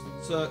first.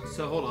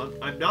 So hold on.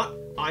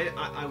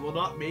 I will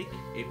not make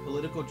a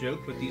political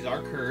joke, but these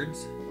are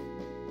curds.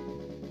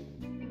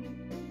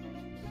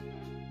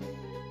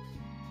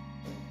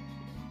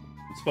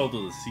 It's spelled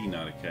with a C,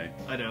 not a K.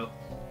 I know.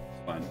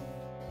 It's fine.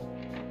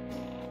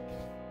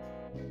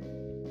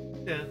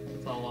 Yeah,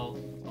 that's all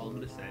I'm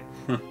gonna say.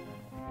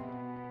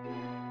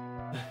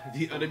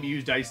 The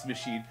unamused ice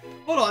machine.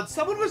 Hold on,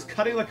 someone was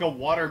cutting like a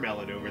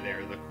watermelon over there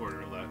in the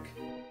corner, look.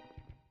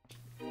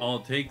 All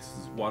it takes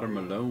is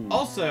watermelon.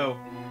 Also,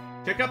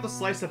 check out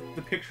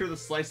the picture of the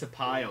slice of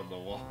pie on the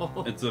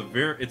wall. It's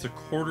a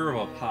quarter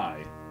of a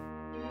pie.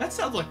 That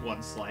sounds like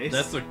one slice.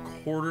 That's a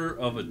quarter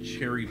of a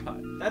cherry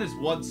pie. That is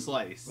one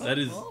slice. That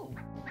is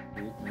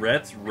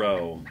Rhett's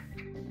Row.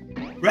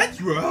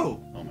 Rhett's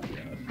Row! Oh my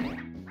god.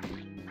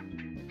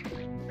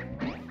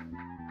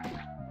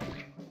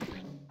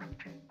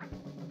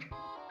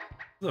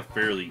 It's a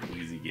fairly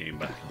easy game,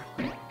 by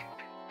the way.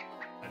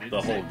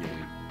 The whole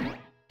game.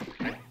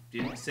 I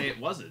didn't say it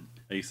wasn't.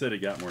 You said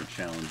it got more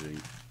challenging.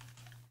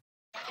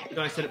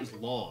 No, I said it was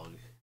long.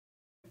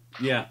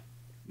 Yeah,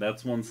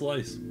 that's one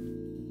slice.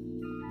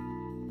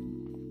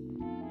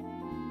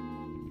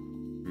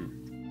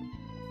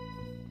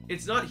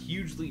 It's not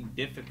hugely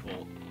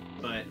difficult,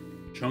 but...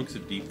 Chunks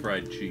of deep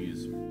fried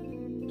cheese.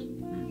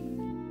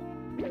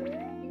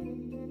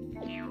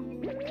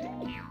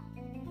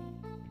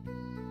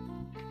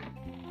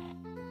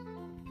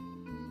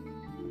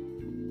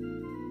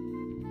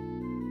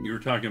 You were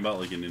talking about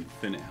like an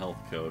infinite health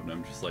code, and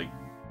I'm just like,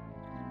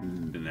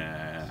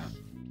 nah.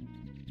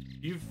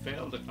 You've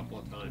failed a couple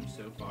of times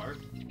so far.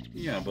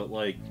 Yeah, but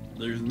like,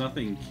 there's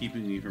nothing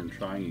keeping me from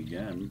trying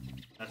again.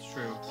 That's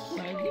true.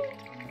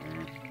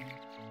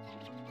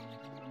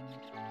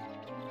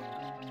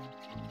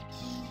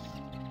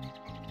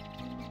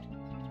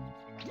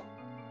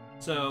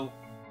 So...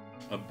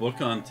 A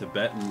book on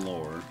Tibetan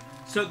lore.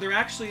 So they're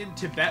actually in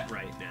Tibet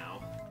right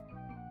now.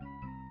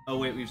 Oh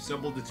wait, we've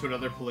stumbled into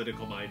another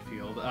political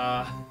minefield.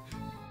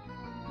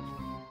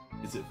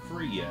 Is it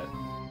free yet?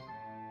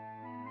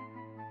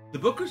 The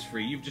book was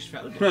free, you've just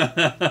found it.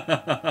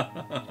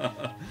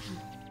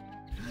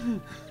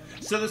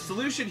 So the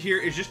solution here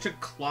is just to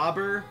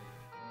clobber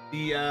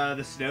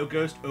the snow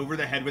ghost over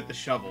the head with the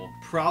shovel.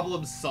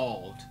 Problem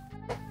solved.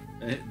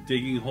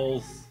 Digging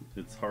holes,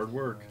 it's hard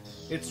work.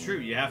 It's true,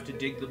 you have to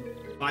dig them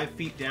 5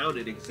 feet down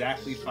and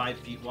exactly 5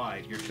 feet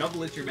wide. Your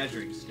shovel is your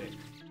measuring stick.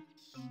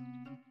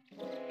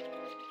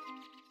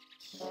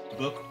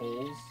 Book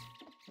holes.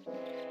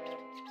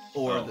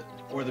 Or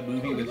the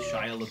movie with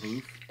Shia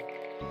LaBeouf.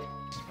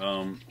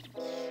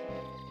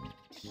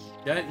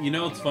 Yeah, you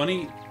know, it's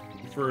funny,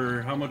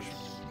 for how much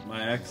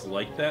my ex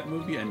liked that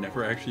movie, I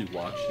never actually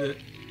watched it.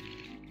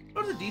 It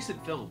was a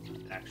decent film,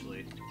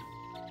 actually.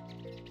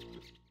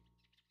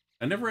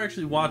 I never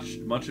actually watched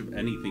much of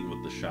anything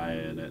with the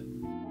Shia in it.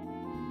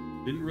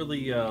 Didn't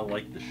really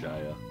like the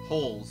Shia.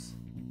 Holes.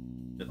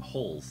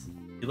 Holes.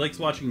 He likes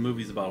watching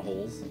movies about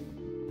holes.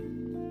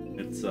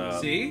 It's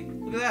See?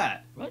 Look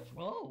at that.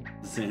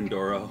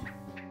 Sandoro.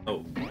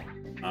 Oh.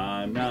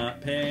 I'm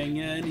not paying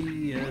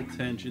any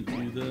attention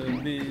to the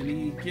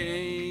mini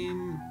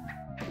game.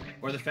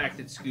 Or the fact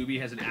that Scooby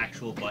has an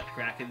actual butt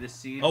crack in this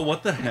scene. Oh,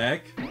 what the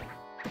heck?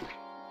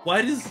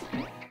 Why does...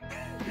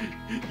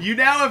 You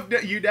now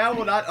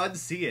will not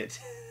unsee it.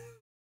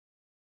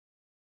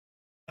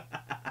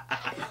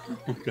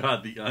 Oh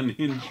god, the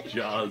unhinged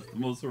jaw is the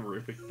most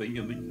horrific thing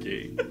in the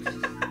game.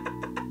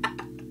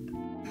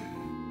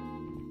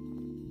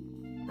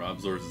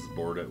 Robzors is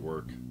bored at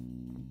work.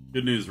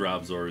 Good news,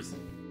 Robzors.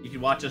 You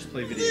can watch us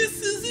play videos.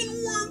 This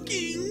isn't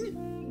working!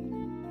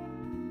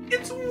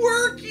 It's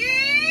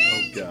working!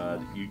 Oh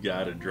god, you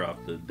gotta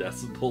drop the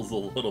decibels a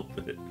little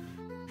bit.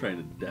 Trying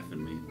to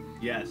deafen me.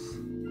 Yes.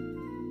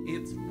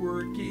 It's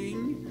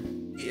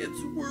working.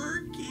 It's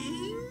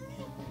working.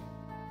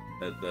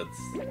 That's...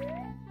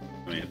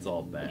 I mean, it's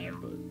all bad,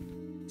 but...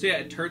 So yeah,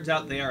 it turns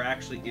out they are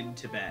actually in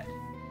Tibet.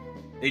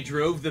 They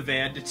drove the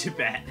van to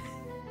Tibet.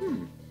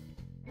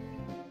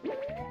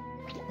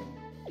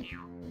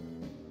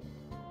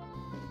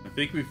 I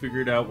think we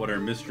figured out what our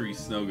mystery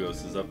snow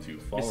ghost is up to.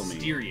 Follow me.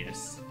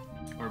 Mysterious.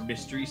 Or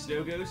mystery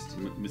snow ghost?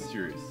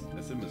 Mysterious.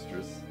 I said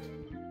mistress.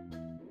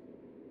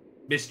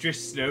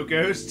 Mistress Snow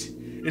Ghost?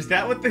 Is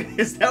that what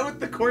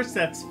the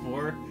corset's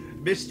for?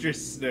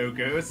 Mistress Snow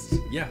Ghost?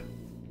 Yeah.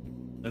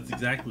 That's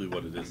exactly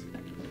what it is.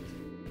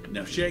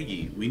 Now,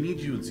 Shaggy, we need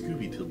you and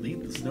Scooby to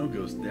lead the snow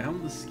ghost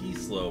down the ski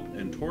slope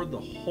and toward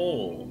the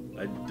hole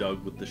I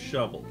dug with the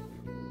shovel.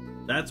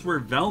 That's where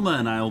Velma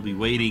and I will be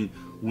waiting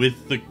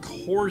with the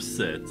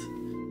corset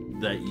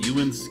that you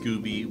and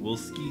Scooby will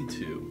ski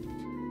to.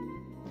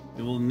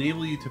 It will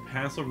enable you to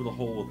pass over the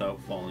hole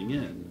without falling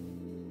in.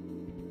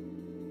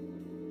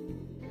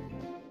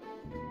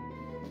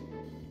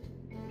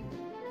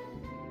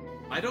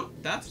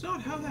 That's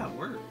not how that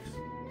works.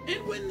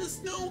 And when the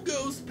snow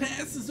ghost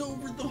passes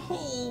over the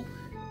hole,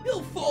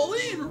 he'll fall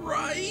in,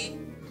 right?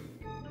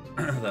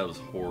 That was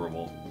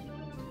horrible.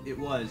 It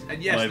was.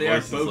 And yes, they are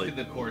both in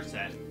the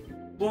corset.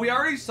 Well, we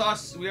already saw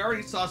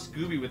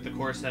Scooby with the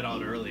corset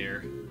on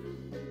earlier.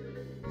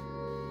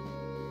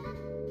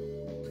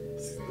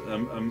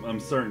 I'm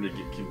starting to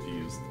get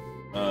confused.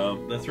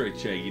 That's right,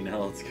 Shaggy.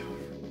 Now let's go.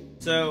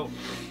 So,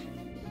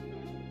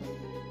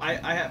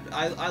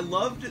 I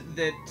loved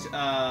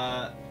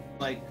that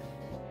like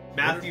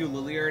Matthew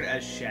Lillard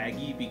as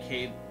Shaggy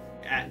became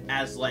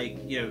as like,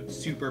 you know,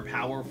 super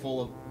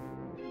powerful,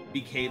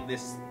 became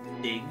this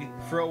thing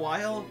for a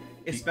while,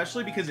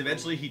 especially because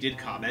eventually he did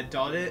comment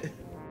on it.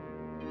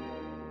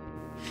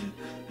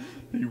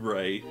 You're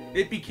right.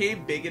 It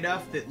became big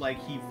enough that like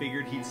he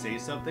figured he'd say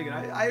something,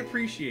 and I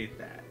appreciate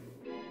that.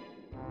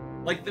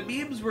 Like, the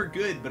memes were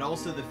good, but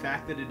also the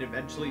fact that it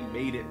eventually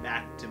made it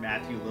back to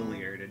Matthew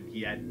Lillard and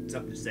he had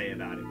something to say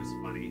about it was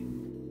funny.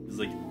 It's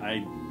like,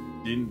 I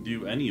didn't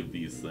do any of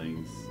these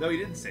things. No, he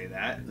didn't say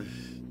that.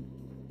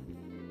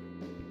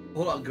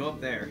 Hold on, go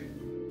up there.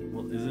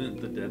 Well, isn't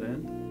it the dead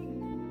end?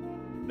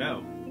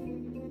 No.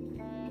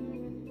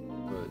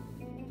 But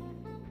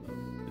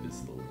it is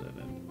still a dead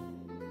end.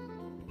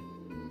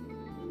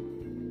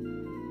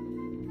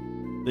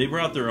 They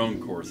brought their own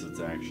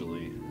corsets,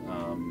 actually.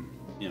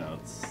 You know,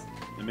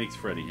 it makes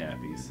Freddy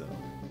happy, so.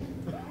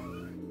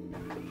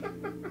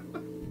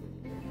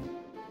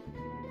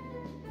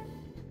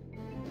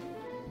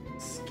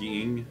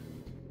 Skiing.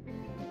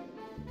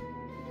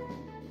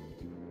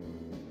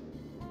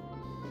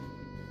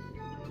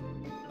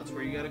 That's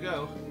where you gotta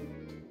go.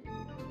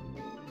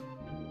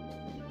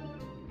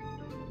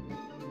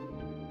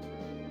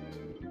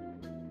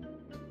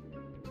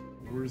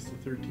 Where's the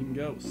 13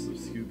 ghosts of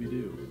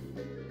Scooby-Doo?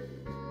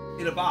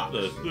 In a box.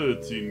 The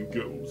 13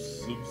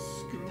 ghosts of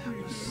Scooby-Doo.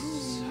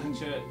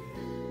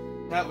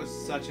 That was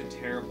such a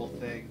terrible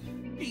thing.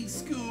 Hey,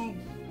 Scoob,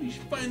 we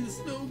should find the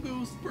snow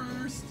ghost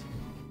first.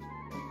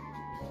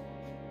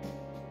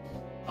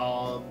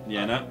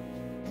 Yeah, no.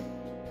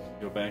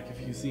 Go back a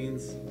few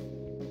scenes.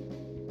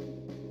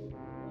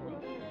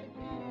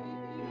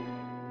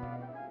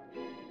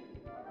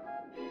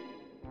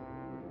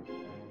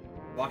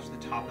 Watch the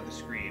top of the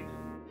screen.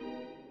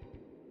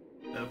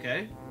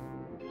 Okay.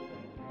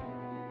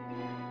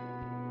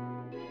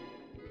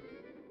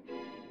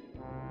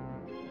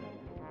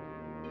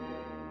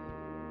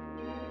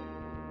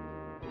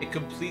 It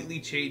completely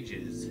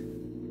changes.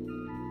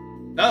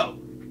 Oh!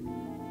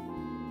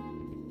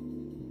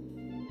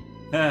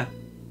 Huh.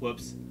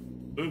 Whoops.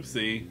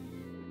 Oopsie.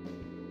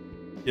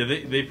 Yeah,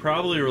 they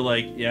probably were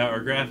like, yeah, our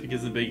graphic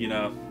isn't big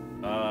enough.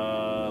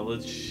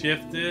 Let's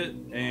shift it,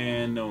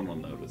 and no one will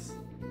notice.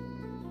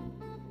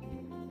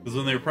 Because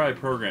when they were probably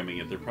programming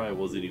it, there probably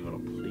wasn't even a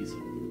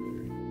placeholder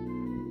there.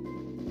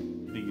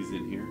 You think he's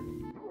in here?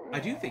 I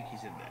do think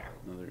he's in there.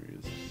 Oh, there he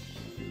is.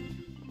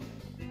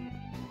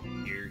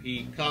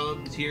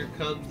 Here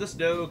comes the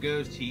snow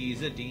ghost.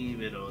 He's a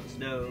demon on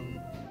snow.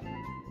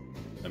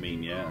 I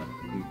mean, yeah,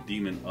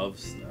 demon of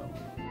snow.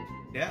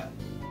 Yeah.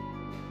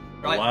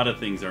 A lot of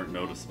things aren't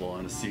noticeable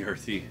on a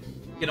CRT.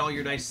 Get all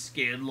your nice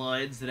scan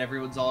lines that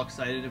everyone's all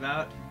excited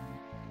about.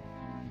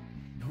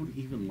 I don't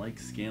even like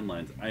scan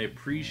lines. I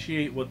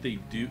appreciate what they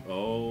do.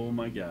 Oh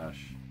my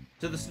gosh.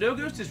 So the snow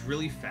ghost is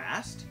really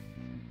fast,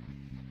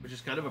 which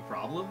is kind of a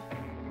problem.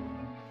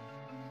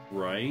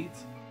 Right?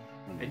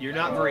 And you're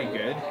not very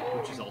good,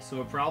 which is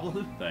also a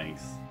problem.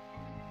 Thanks.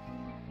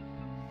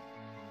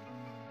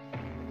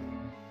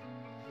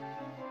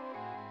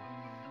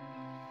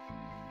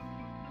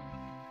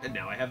 And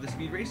now I have the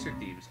Speed Racer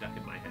theme stuck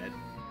in my head.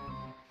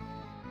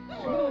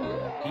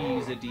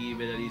 He's a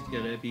demon and he's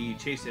gonna be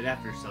chasing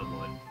after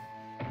someone.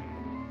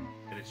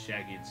 And it's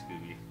Shaggy and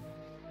Scooby.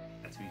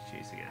 That's who he's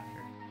chasing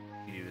after.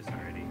 You knew this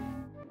already.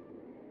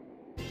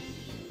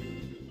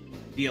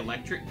 The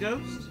electric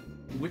ghost?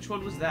 Which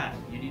one was that?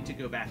 You need to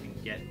go back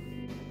and get...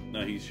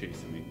 No, he's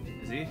chasing me.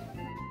 Is he?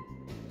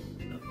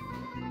 No.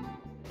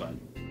 Fine.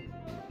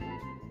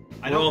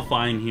 We're all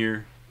fine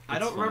here. I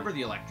don't remember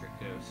the electric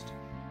ghost.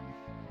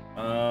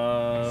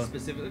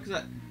 Specifically,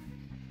 because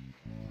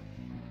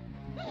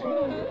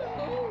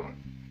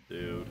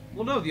Dude.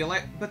 Well, no, the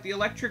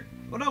electric...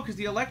 Well, no, because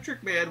the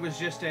electric man was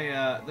just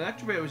a... the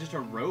electric man was just a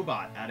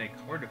robot at a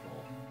carnival.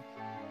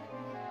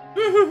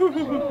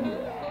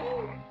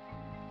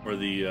 Or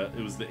the,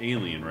 it was the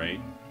alien, right?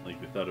 Like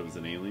we thought it was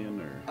an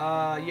alien, or?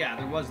 Yeah,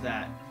 there was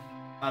that.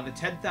 The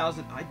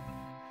 10,000.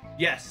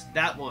 Yes,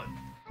 that one.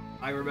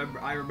 I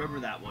remember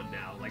that one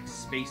now, like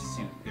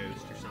Spacesuit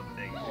Ghost or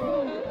something.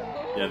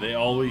 Yeah, they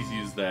always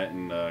use that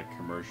in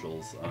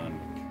commercials on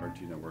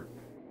Cartoon Network.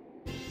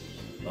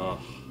 Ugh.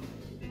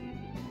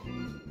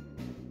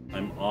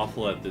 I'm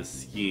awful at this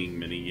skiing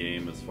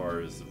minigame as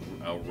far as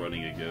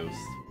outrunning a ghost.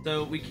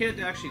 So we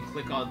can't actually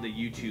click on the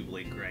YouTube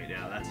link right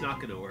now. That's not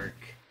going to work.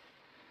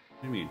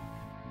 What do you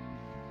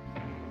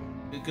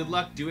mean? Good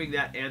luck doing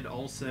that, and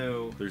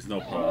also... There's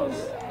no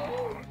pause.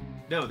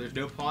 No, there's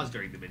no pause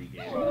during the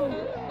minigame.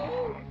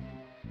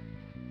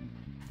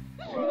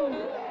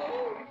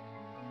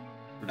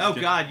 Oh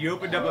god, you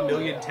opened up a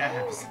million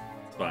tabs.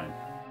 It's fine.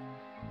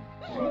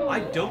 I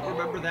don't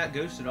remember that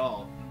ghost at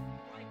all.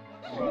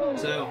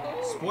 So,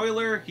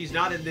 spoiler, he's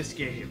not in this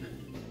game.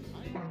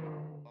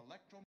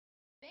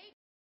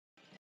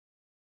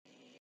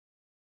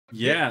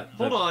 Yeah.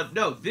 Hold on,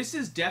 no, this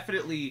is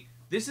definitely...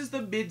 This is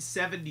the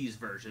mid-70s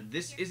version.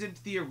 This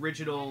isn't the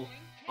original...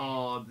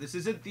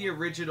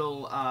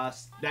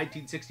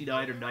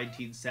 1969 or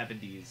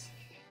 1970s.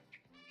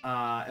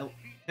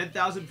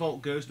 10,000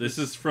 Volt Ghost. This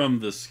is from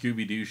the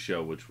Scooby-Doo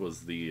show, which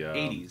was the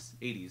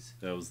 80s.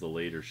 That was the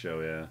later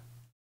show, yeah.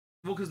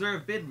 Well, because there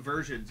have been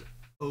versions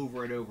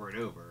over and over and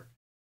over.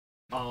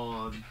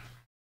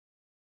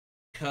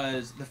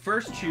 Because the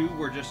first two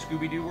were just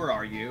Scooby-Doo, Where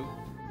Are You?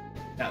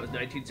 That was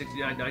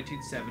 1969,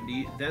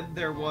 1970. Then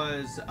there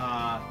was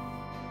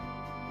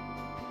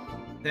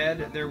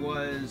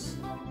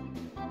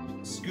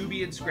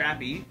Scooby and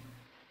Scrappy.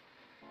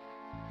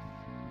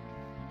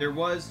 There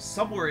was,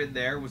 somewhere in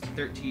there was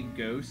 13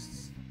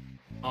 Ghosts.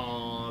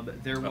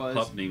 There was... A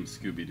pup named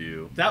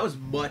Scooby-Doo. That was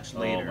much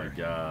later. Oh my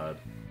god.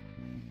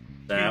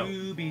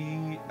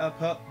 Scooby, a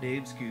pup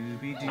named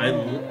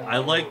Scooby-Doo. I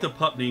like the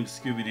pup named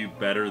Scooby-Doo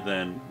better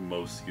than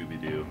most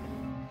Scooby-Doo.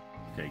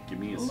 Okay, give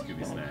me a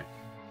Scooby snack.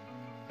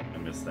 I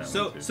missed that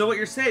one too. So what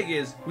you're saying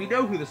is, we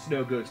know who the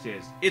Snow Ghost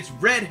is. It's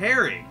Red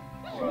Herring.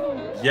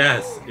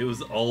 Yes, it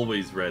was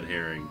always Red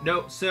Herring.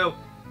 No, so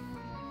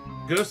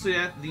Ghostly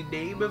Death, the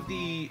name of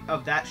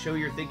that show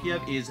you're thinking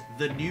of is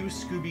The New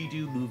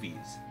Scooby-Doo Movies.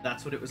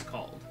 That's what it was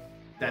called.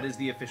 That is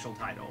the official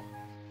title.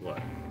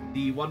 What?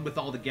 The one with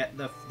all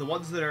the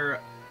ones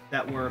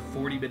that were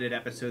 40-minute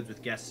episodes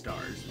with guest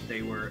stars.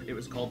 It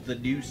was called The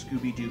New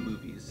Scooby-Doo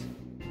Movies.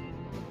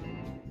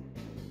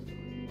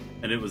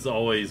 And it was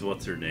always,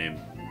 what's her name?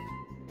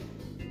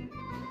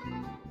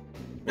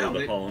 No,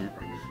 it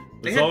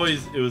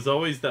was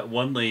always that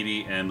one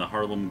lady and the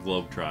Harlem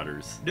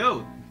Globetrotters.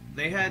 No,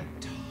 they had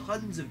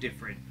tons of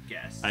different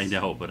guests. I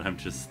know, but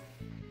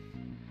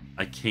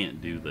I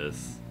can't do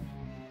this.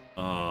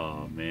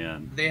 Oh,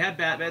 man. They had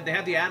Batman. They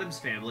had the Addams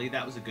Family.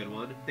 That was a good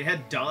one. They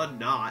had Don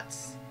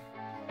Knotts.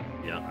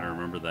 Yeah, I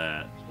remember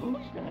that.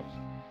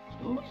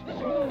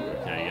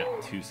 Okay, I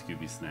got 2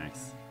 Scooby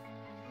snacks.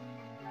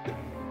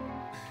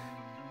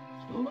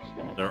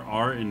 There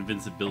are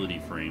invincibility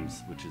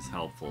frames, which is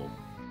helpful.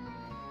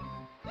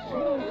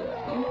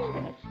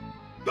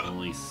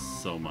 Only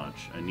so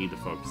much. I need to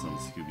focus on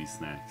Scooby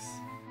snacks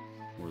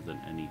more than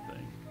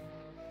anything.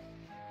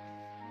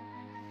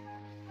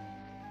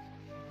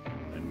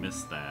 I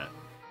missed that.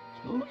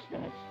 Oh my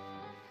god.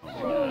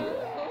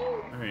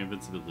 Alright,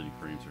 invincibility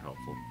frames are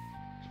helpful.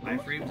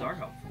 Iframes are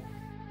helpful.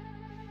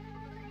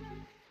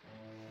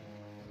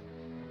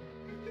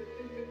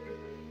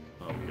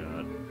 Oh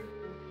god.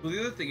 Well, the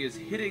other thing is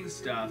hitting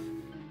stuff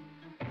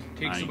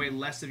takes away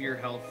less of your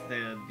health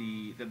than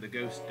the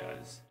ghost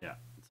does. Yeah,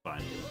 it's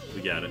fine.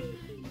 We got it.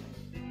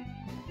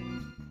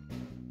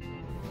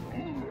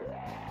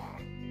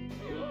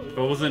 If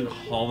I wasn't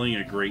hauling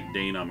a Great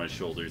Dane on my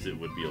shoulders, it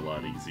would be a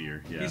lot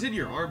easier. Yeah. He's in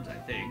your arms, I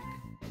think.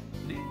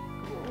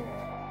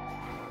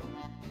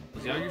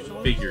 Was he on your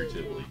shoulders?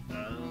 Figuratively.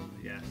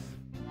 Yes.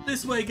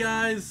 This way,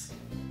 guys!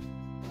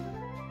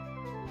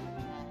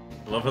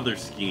 I love how they're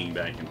skiing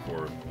back and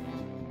forth.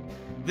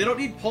 They don't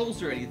need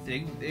poles or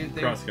anything.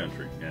 Cross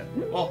country, yeah.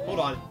 Well, hold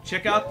on.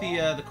 Check out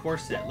the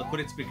corset. Look what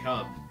it's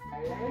become.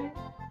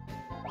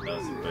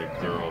 That's a big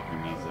girl who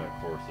needs that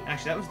corset.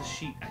 Actually, that was the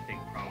sheet, I think,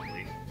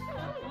 probably.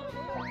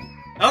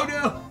 Oh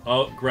no!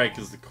 Oh, great,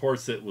 because the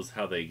corset was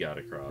how they got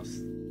across.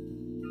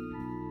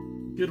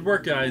 Good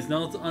work, guys. Now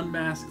let's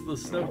unmask the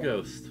snow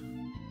ghost.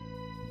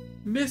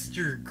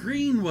 Mr.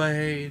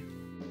 Greenway!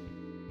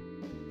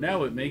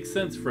 Now it makes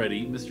sense,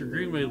 Freddy. Mr.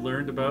 Greenway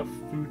learned about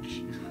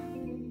Fuji.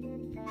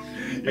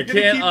 I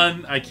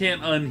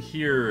can't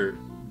unhear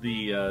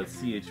the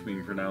CH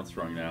being pronounced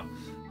wrong now.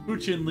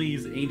 Fuchin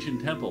Lee's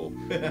Ancient Temple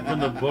from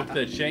the book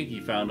that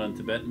Shanky found on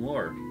Tibetan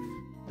lore.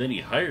 Then he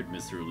hired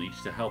Mr.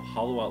 Leech to help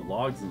hollow out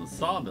logs in the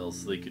sawmill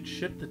so they could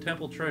ship the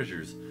temple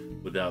treasures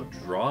without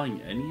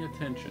drawing any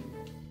attention.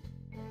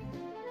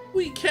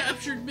 We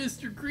captured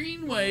Mr.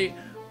 Greenway,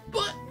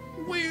 but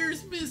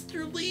where's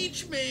Mr.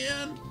 Leech,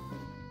 man?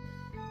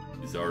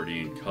 He's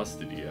already in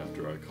custody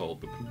after I called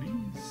the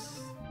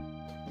police.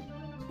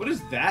 What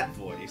is that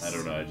voice? I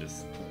don't know, I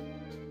just...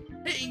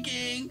 Hey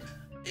gang,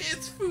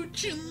 it's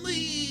Fuchin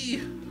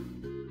Lee!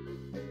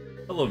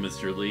 Hello,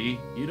 Mr. Lee.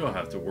 You don't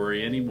have to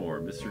worry anymore.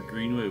 Mr.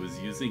 Greenway was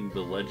using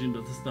the legend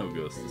of the snow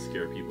ghost to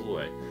scare people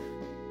away.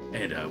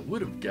 And I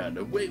would have gotten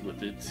away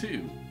with it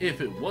too,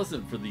 if it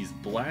wasn't for these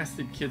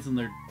blasted kids and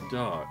their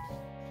dog.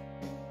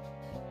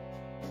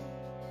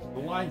 The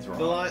line's wrong.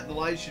 The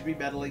line should be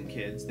meddling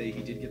kids. He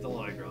did get the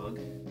line wrong.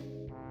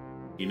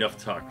 Enough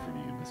talk from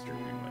you, Mr.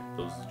 Greenway.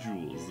 Those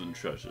jewels and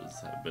treasures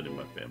have been in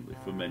my family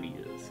for many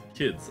years.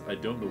 Kids, I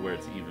don't know where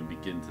to even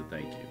begin to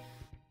thank you.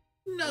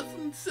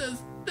 Nothing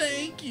says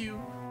thank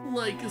you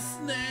like a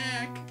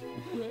snack.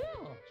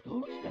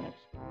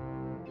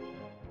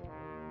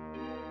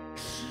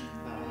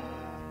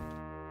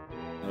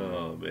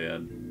 Oh,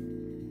 man.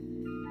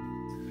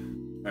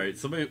 Alright,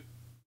 somebody...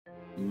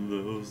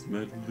 Those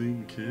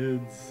meddling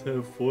kids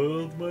have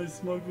foiled my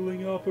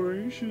smuggling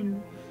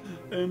operation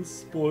and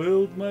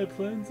spoiled my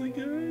plans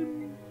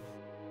again.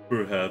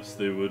 Perhaps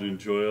they would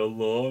enjoy a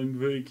long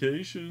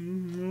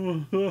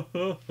vacation.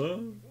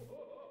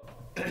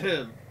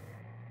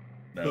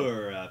 No.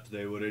 Perhaps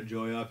they would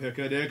enjoy a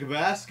picnic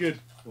basket.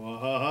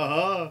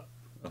 Oh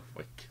Oh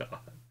my god.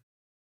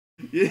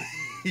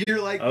 You're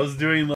like... I was doing